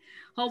week.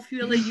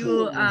 Hopefully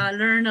you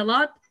learned a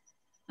lot.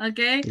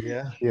 Okay.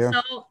 Yeah.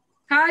 So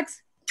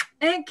hugs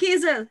and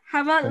kisses.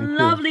 Have a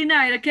lovely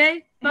night.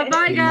 Okay. Bye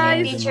bye,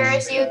 guys.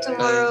 Teachers, see you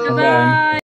tomorrow. Bye.